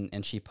vinyls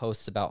and she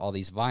posts about all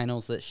these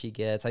vinyls that she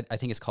gets. I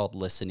think it's called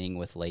Listening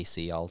with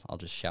Lacey. I'll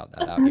just shout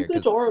that out here.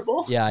 That's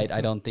adorable. Yeah, I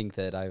don't think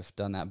that I've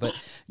done that, but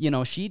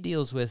she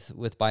deals with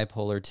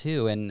bipolar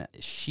too, and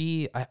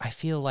I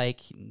feel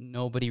like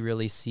nobody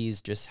really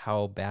sees just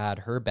how bad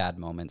her bad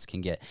moments can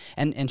get,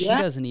 and she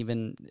doesn't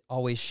even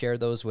always share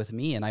those with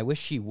me, and I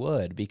wish she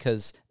would,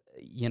 because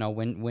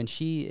when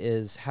she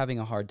is having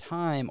a hard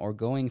time or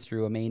going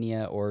through a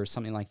mania or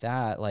something like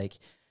that, like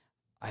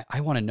I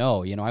want to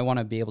know, I want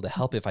to be able to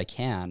help if I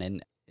can.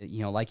 And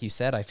you know, like you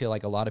said, I feel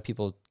like a lot of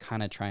people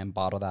kind of try and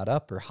bottle that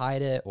up or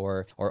hide it,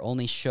 or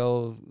only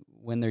show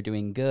when they're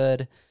doing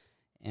good.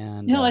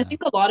 And You know, I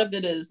think a lot of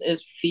it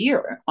is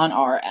fear on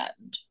our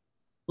end.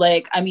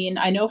 Like, I mean,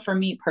 I know for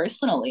me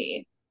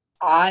personally,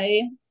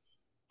 I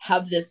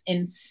have this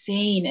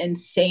insane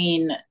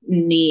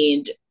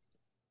need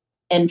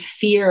and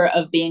fear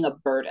of being a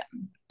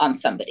burden on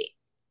somebody.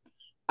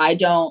 I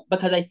don't,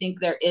 because I think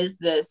there is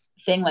this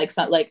thing like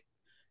some, like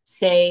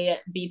say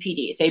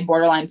BPD, say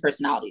borderline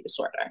personality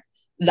disorder.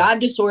 That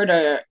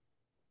disorder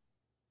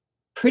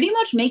pretty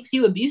much makes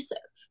you abusive.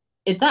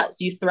 It does.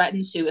 You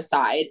threaten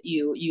suicide.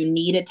 You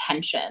need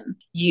attention.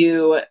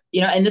 You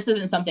know, and this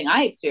isn't something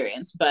I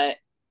experienced, but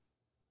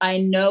I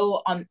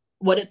know on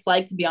what it's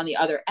like to be on the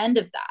other end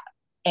of that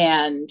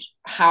and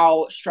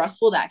how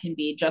stressful that can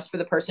be just for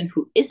the person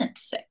who isn't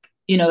sick.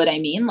 You know what I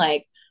mean?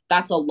 Like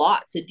that's a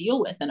lot to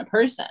deal with in a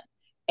person.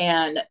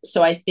 And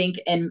so I think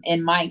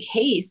in my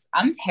case,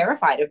 I'm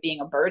terrified of being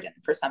a burden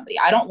for somebody.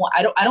 I don't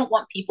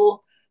want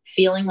people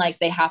feeling like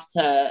they have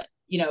to,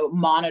 you know,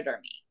 monitor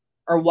me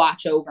or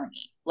watch over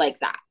me like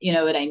that. You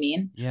know what I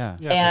mean? yeah,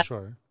 Yeah, for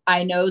sure.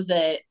 I know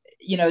that,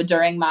 you know,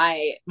 during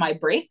my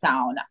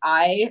breakdown,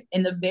 I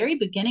in the very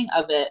beginning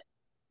of it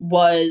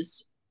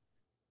was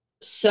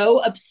so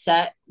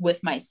upset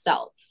with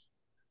myself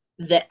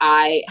that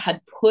I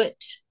had put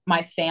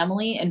my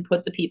family and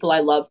put the people I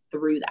love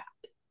through that.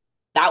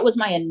 That was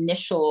my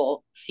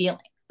initial feeling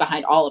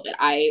behind all of it.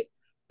 I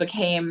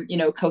became, you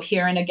know,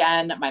 coherent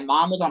again. My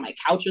mom was on my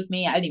couch with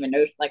me. I didn't even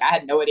know, like, I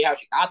had no idea how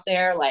she got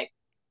there. Like,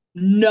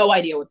 no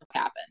idea what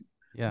happened.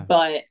 yeah,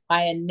 But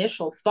my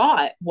initial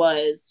thought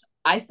was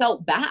I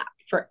felt bad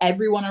for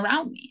everyone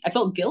around me. I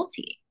felt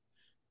guilty.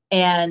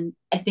 And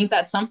I think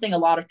that's something a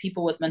lot of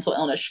people with mental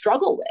illness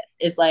struggle with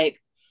is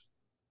like,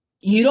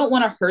 you don't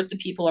want to hurt the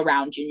people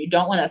around you. You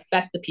don't want to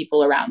affect the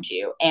people around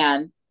you.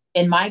 And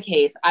in my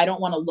case, I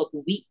don't want to look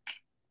weak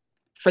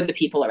for the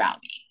people around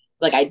me.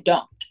 Like I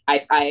don't.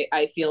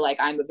 I feel like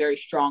I'm a very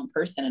strong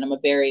person and I'm a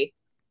very,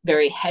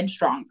 very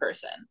headstrong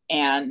person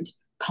and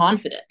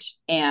confident.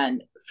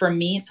 And for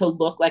me to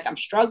look like I'm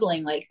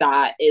struggling like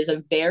that is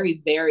a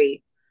very,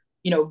 very,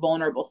 you know,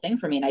 vulnerable thing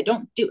for me. And I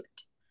don't do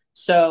it.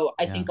 So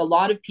I think a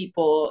lot of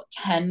people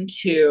tend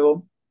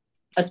to,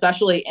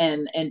 especially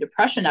in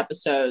depression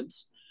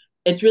episodes,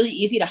 it's really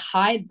easy to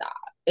hide that.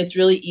 It's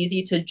really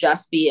easy to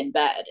just be in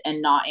bed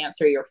and not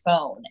answer your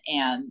phone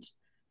and,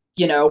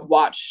 you know,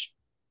 watch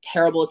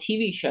terrible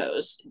TV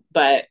shows.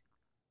 But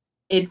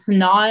it's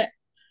not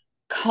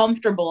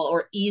comfortable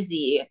or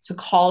easy to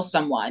call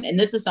someone. And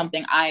this is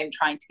something I am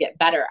trying to get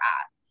better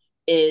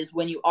at is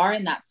when you are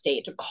in that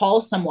state to call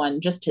someone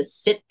just to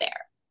sit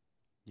there.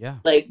 yeah,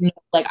 Like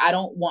I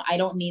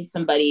don't need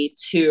somebody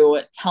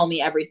to tell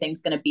me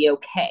everything's going to be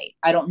okay.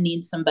 I don't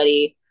need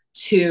somebody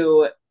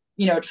to,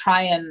 you know,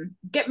 try and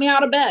get me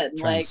out of bed.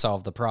 try and Like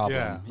solve the problem.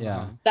 Yeah,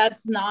 Yeah,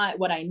 that's not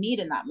what I need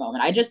in that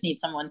moment. I just need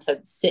someone to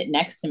sit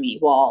next to me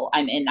while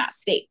I'm in that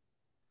state.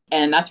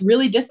 And that's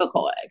really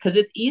difficult because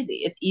it's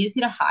easy. It's easy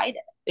to hide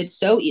it. It's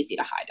so easy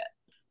to hide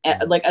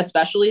it. Like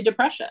especially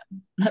depression.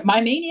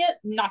 My mania,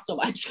 not so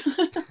much.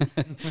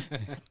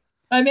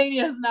 My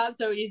mania is not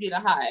so easy to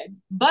hide.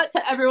 But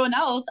to everyone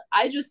else,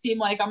 I just seem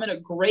like I'm in a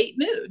great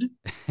mood.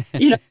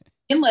 You know,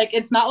 and like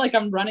it's not like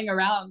I'm running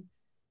around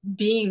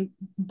being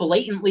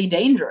blatantly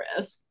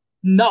dangerous.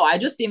 No, I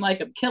just seem like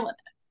I'm killing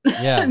it.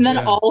 yeah, And then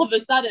all of a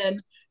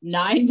sudden,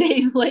 9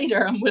 days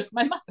later, I'm with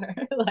my mother.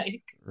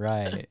 Like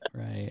right.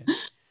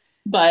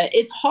 but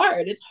it's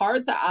hard. It's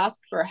hard to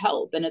ask for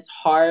help. And it's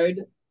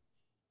hard.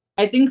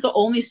 I think the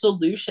only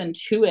solution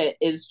to it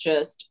is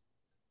just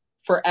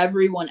for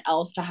everyone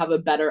else to have a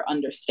better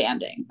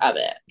understanding of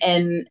it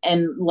and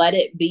let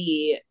it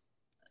be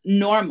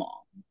normal.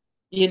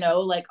 You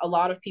know, like a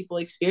lot of people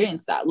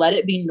experience that. Let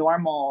it be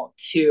normal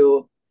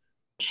to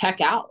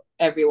check out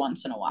every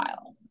once in a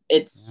while.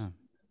 It's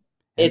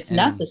And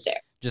necessary.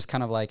 just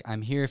kind of like,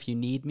 I'm here if you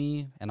need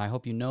me, and I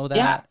hope you know that.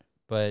 Yeah.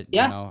 But you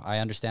know, I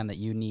understand that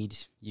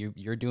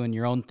you're doing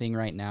your own thing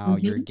right now.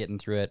 You're getting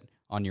through it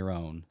on your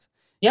own.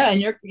 Yeah,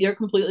 and you're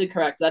completely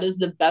correct. That is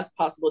the best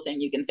possible thing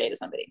you can say to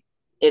somebody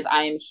is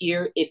I am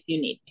here if you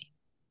need me.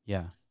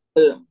 Yeah.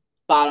 Boom.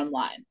 Bottom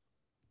line.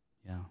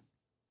 Yeah.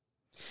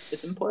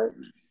 It's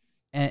important.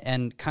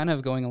 And kind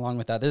of going along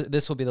with that,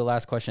 this will be the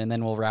last question, and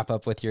then we'll wrap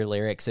up with your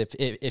lyrics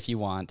if you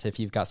want, if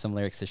you've got some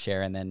lyrics to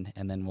share, and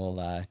then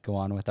we'll go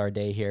on with our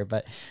day here.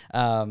 But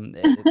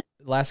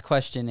last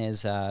question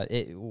is,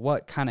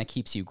 what kind of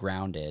keeps you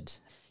grounded?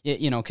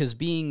 You know, because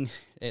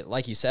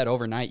like you said,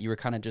 overnight you were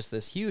kind of just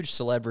this huge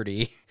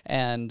celebrity,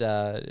 and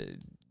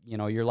you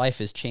know, your life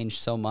has changed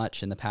so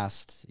much in the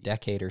past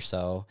decade or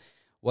so.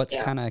 What's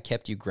kind of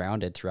kept you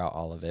grounded throughout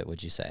all of it,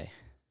 would you say?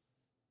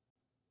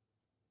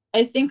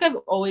 I think I've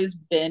always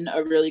been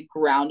a really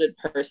grounded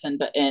person,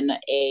 but in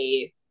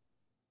a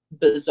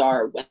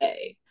bizarre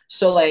way.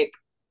 So like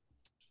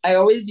I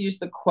always use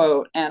the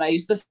quote, and I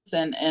used this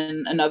in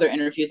another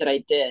interview that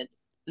I did,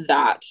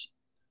 that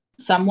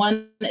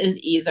someone is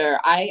either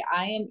I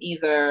am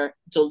either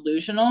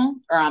delusional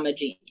or I'm a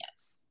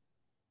genius.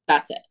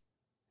 That's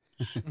it.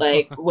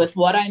 Like with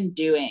what I'm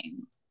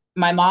doing,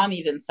 my mom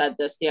even said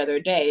this the other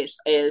day,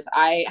 is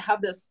I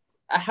have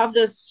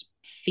this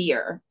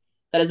fear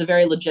that is a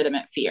very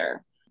legitimate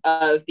fear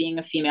of being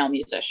a female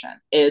musician,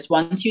 is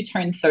once you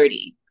turn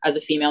 30 as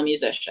a female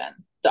musician,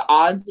 the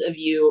odds of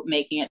you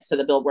making it to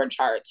the Billboard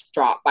charts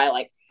drop by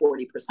like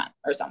 40%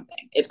 or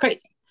something. It's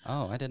crazy.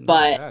 Oh, I didn't know.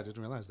 But Yeah, I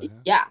didn't realize that.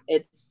 yeah,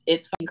 it's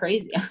fucking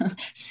crazy.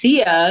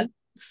 Sia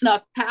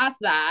snuck past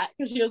that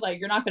because she was like,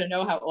 "You're not going to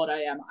know how old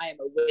I am. I am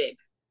a wig."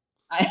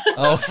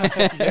 Oh,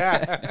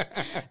 Yeah.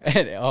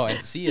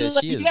 and Sia,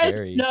 Like, she is you guys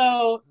very.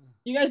 know,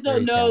 you guys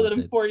very don't know that I'm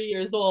talented. 40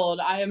 years old.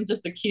 I am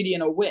just a cutie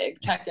in a wig.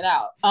 Check it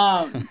out.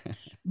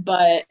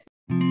 But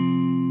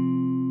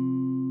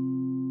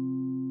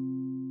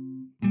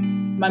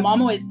my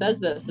mom always says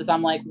this, is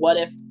I'm like, what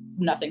if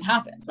nothing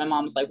happens? My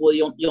mom's like, well,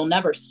 you'll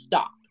never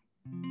stop.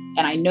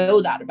 And I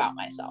know that about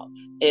myself,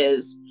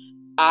 is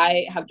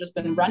I have just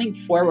been running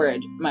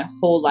forward my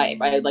whole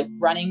life. I like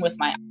running with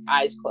my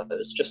eyes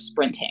closed, just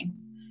sprinting.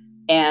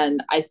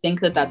 And I think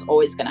that that's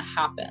always going to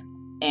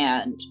happen.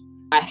 And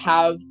I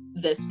have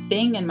this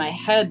thing in my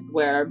head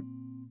where,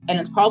 and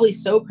it's probably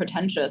so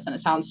pretentious and it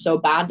sounds so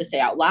bad to say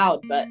out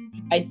loud, but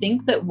I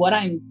think that what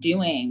I'm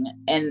doing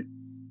and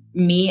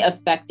me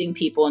affecting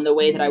people in the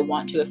way that I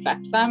want to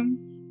affect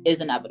them is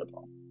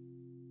inevitable.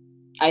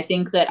 I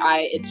think that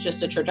it's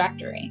just a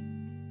trajectory,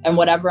 and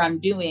whatever I'm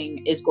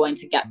doing is going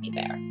to get me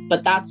there.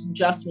 But that's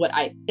just what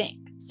I think.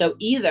 So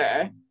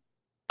either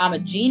I'm a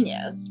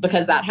genius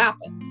because that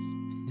happens,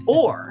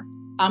 or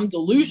I'm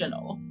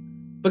delusional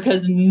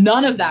because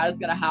none of that is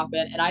going to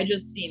happen. And I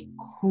just seem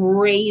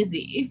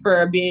crazy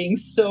for being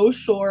so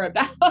sure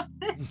about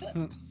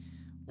it.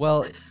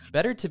 Well,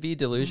 better to be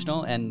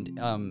delusional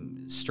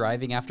and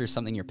striving after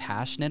something you're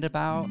passionate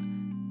about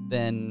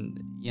than,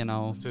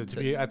 to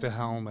be at the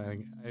helm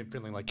and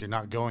feeling like you're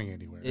not going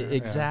anywhere.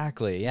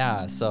 Exactly.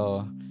 Yeah.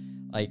 So,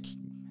 like,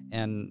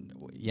 and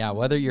yeah,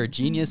 whether you're a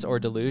genius or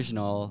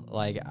delusional,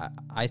 like,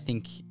 I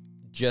think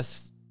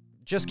just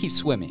keep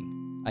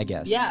swimming, I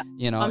guess. Yeah.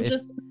 I'm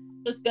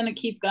just gonna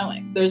keep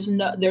going. There's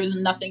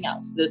nothing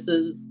else. This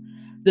is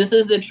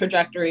the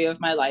trajectory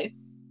of my life,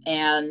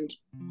 and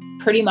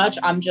pretty much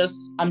I'm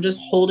just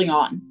holding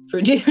on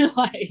for dear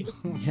life.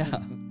 Yeah.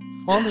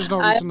 Well, there's no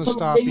reason to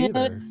stop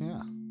either.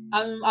 Yeah.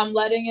 I'm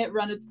letting it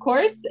run its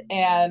course,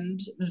 and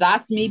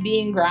that's me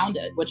being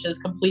grounded, which is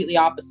completely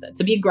opposite.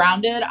 To be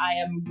grounded, I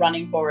am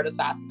running forward as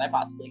fast as I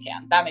possibly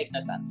can. That makes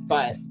no sense,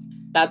 but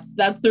that's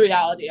the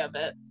reality of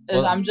it.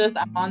 Is I'm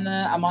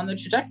on the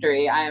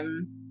trajectory.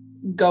 I'm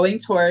going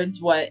towards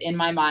what in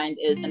my mind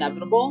is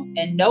inevitable,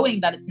 and knowing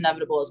that it's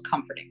inevitable is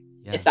comforting.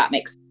 Yeah. If that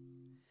makes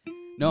sense.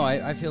 No,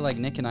 I feel like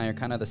Nick and I are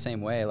kind of the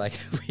same way. Like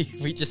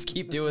we just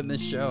keep doing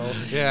this show.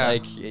 Yeah.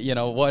 Like,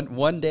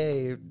 one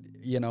day,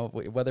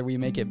 whether we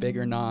make it big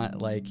or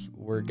not, like,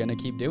 we're going to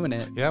keep doing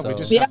it. Yeah, so. We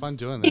just have fun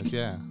doing this.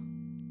 Yeah.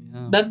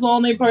 That's the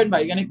only important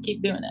part. You're going to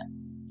keep doing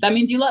it. That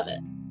means you love it.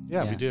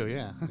 Yeah, we do.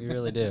 Yeah. We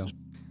really do.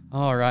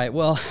 All right.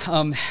 Well,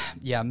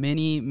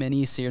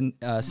 many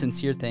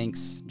sincere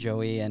thanks,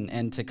 Joey,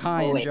 and to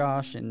Kai and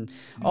Josh and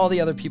all the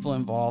other people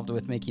involved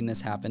with making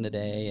this happen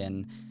today.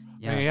 And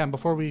and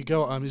before we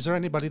go, is there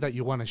anybody that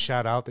you want to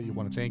shout out, that you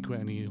want to thank?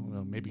 Any,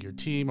 maybe your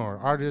team or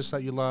artists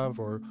that you love,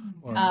 or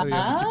any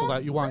other people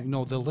that you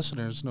want, the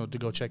listeners to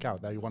go check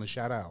out, that you want to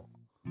shout out?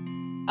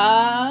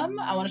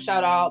 I want to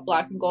shout out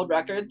Black and Gold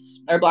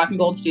Records, or Black and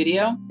Gold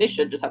Studio. They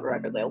should just have a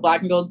record label. Black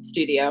and Gold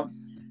Studio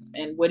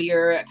in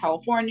Whittier,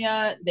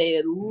 California.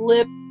 They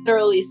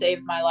literally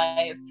saved my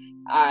life.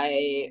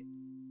 I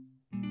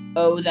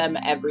owe them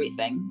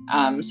everything.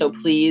 So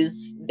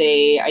please,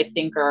 they, I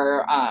think,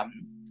 are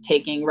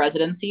taking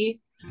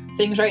residency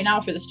things right now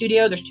for the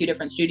studio. There's 2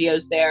 different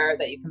studios there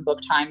that you can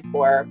book time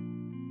for.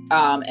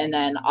 And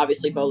then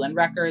obviously Bolin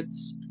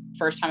Records,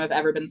 first time I've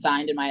ever been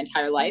signed in my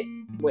entire life,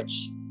 which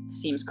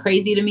seems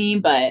crazy to me,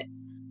 but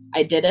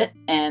I did it,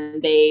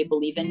 and they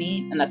believe in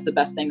me. And that's the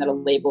best thing that a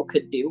label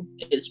could do,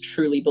 is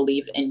truly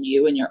believe in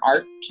you and your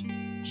art.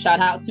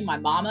 Shout out to my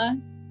mama,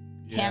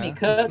 Tammy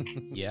Cook,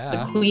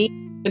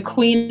 the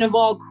queen of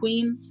all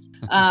queens.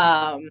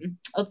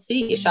 Let's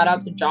see. Shout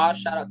out to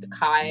Josh. Shout out to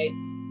Kai.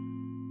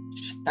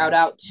 Shout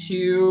out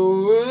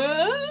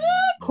to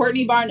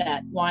Courtney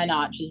Barnett. Why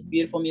not? She's a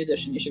beautiful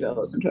musician. You should go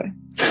listen to her.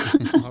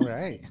 All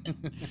right.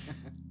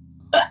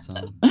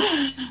 Awesome.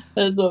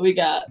 That's what we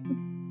got.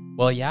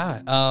 Well,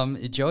 yeah.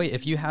 Joey,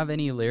 if you have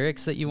any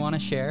lyrics that you want to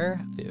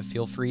share,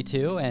 feel free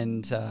to.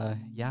 And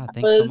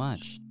thanks so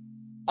much.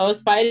 I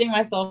was fighting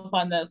myself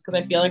on this because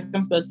I feel like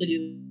I'm supposed to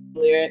do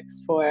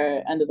lyrics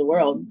for End of the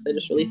World because I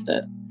just released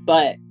it.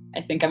 But I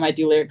think I might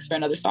do lyrics for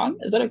another song.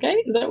 Is that okay?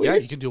 Is that weird? Yeah,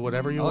 you can do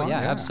whatever you want. Yeah,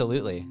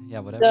 absolutely. Yeah,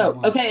 whatever you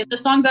want. Okay, the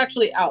song's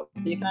actually out,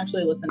 so you can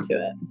actually listen to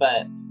it.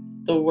 But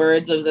the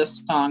words of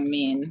this song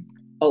mean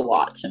a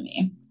lot to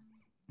me.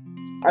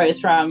 All right,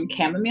 it's from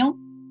Chamomile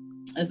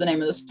is the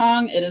name of the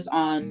song. It is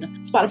on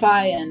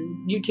Spotify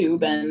and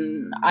YouTube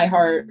and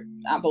iHeart,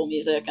 Apple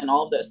Music, and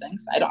all of those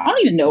things. I don't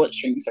even know what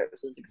streaming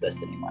services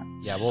exist anymore.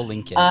 Yeah, we'll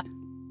link it.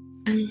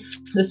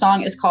 The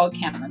song is called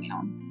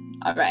Chamomile.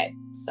 All right.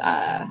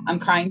 I'm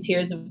crying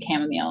tears of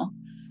chamomile.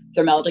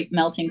 They're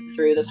melting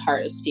through this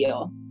heart of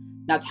steel.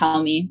 Now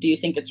tell me, do you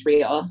think it's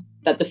real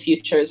that the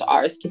future is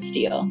ours to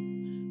steal?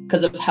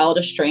 Because I've held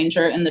a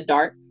stranger in the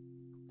dark,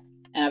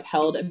 and I've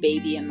held a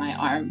baby in my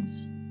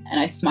arms, and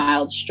I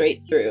smiled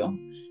straight through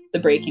the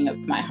breaking of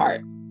my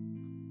heart.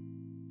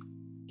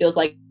 Feels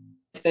like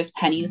there's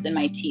pennies in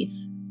my teeth,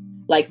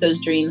 like those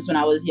dreams when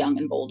I was young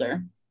and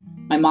bolder.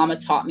 My mama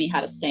taught me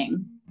how to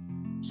sing,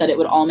 said it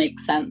would all make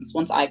sense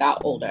once I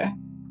got older,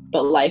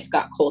 but life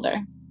got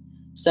colder.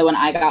 So when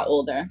I got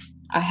older,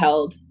 I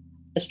held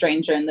a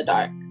stranger in the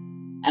dark,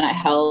 and I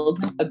held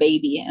a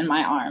baby in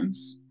my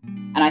arms,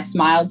 and I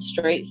smiled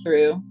straight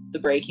through the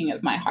breaking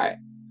of my heart,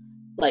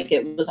 like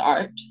it was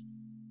art.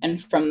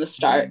 And from the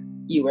start,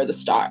 you were the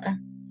star,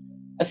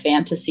 a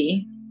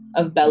fantasy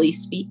of belly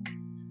speak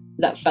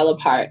that fell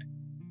apart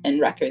in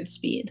record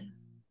speed.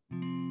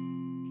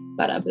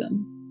 Bada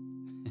boom.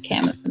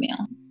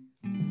 Chamomile.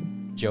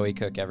 Joey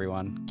Cook,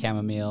 everyone.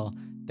 Chamomile.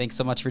 Thanks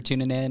so much for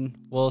tuning in.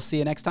 We'll see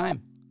you next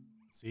time.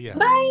 See ya.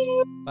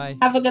 Bye. Bye.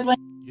 Have a good one.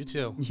 You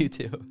too. You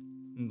too.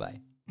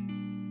 Bye.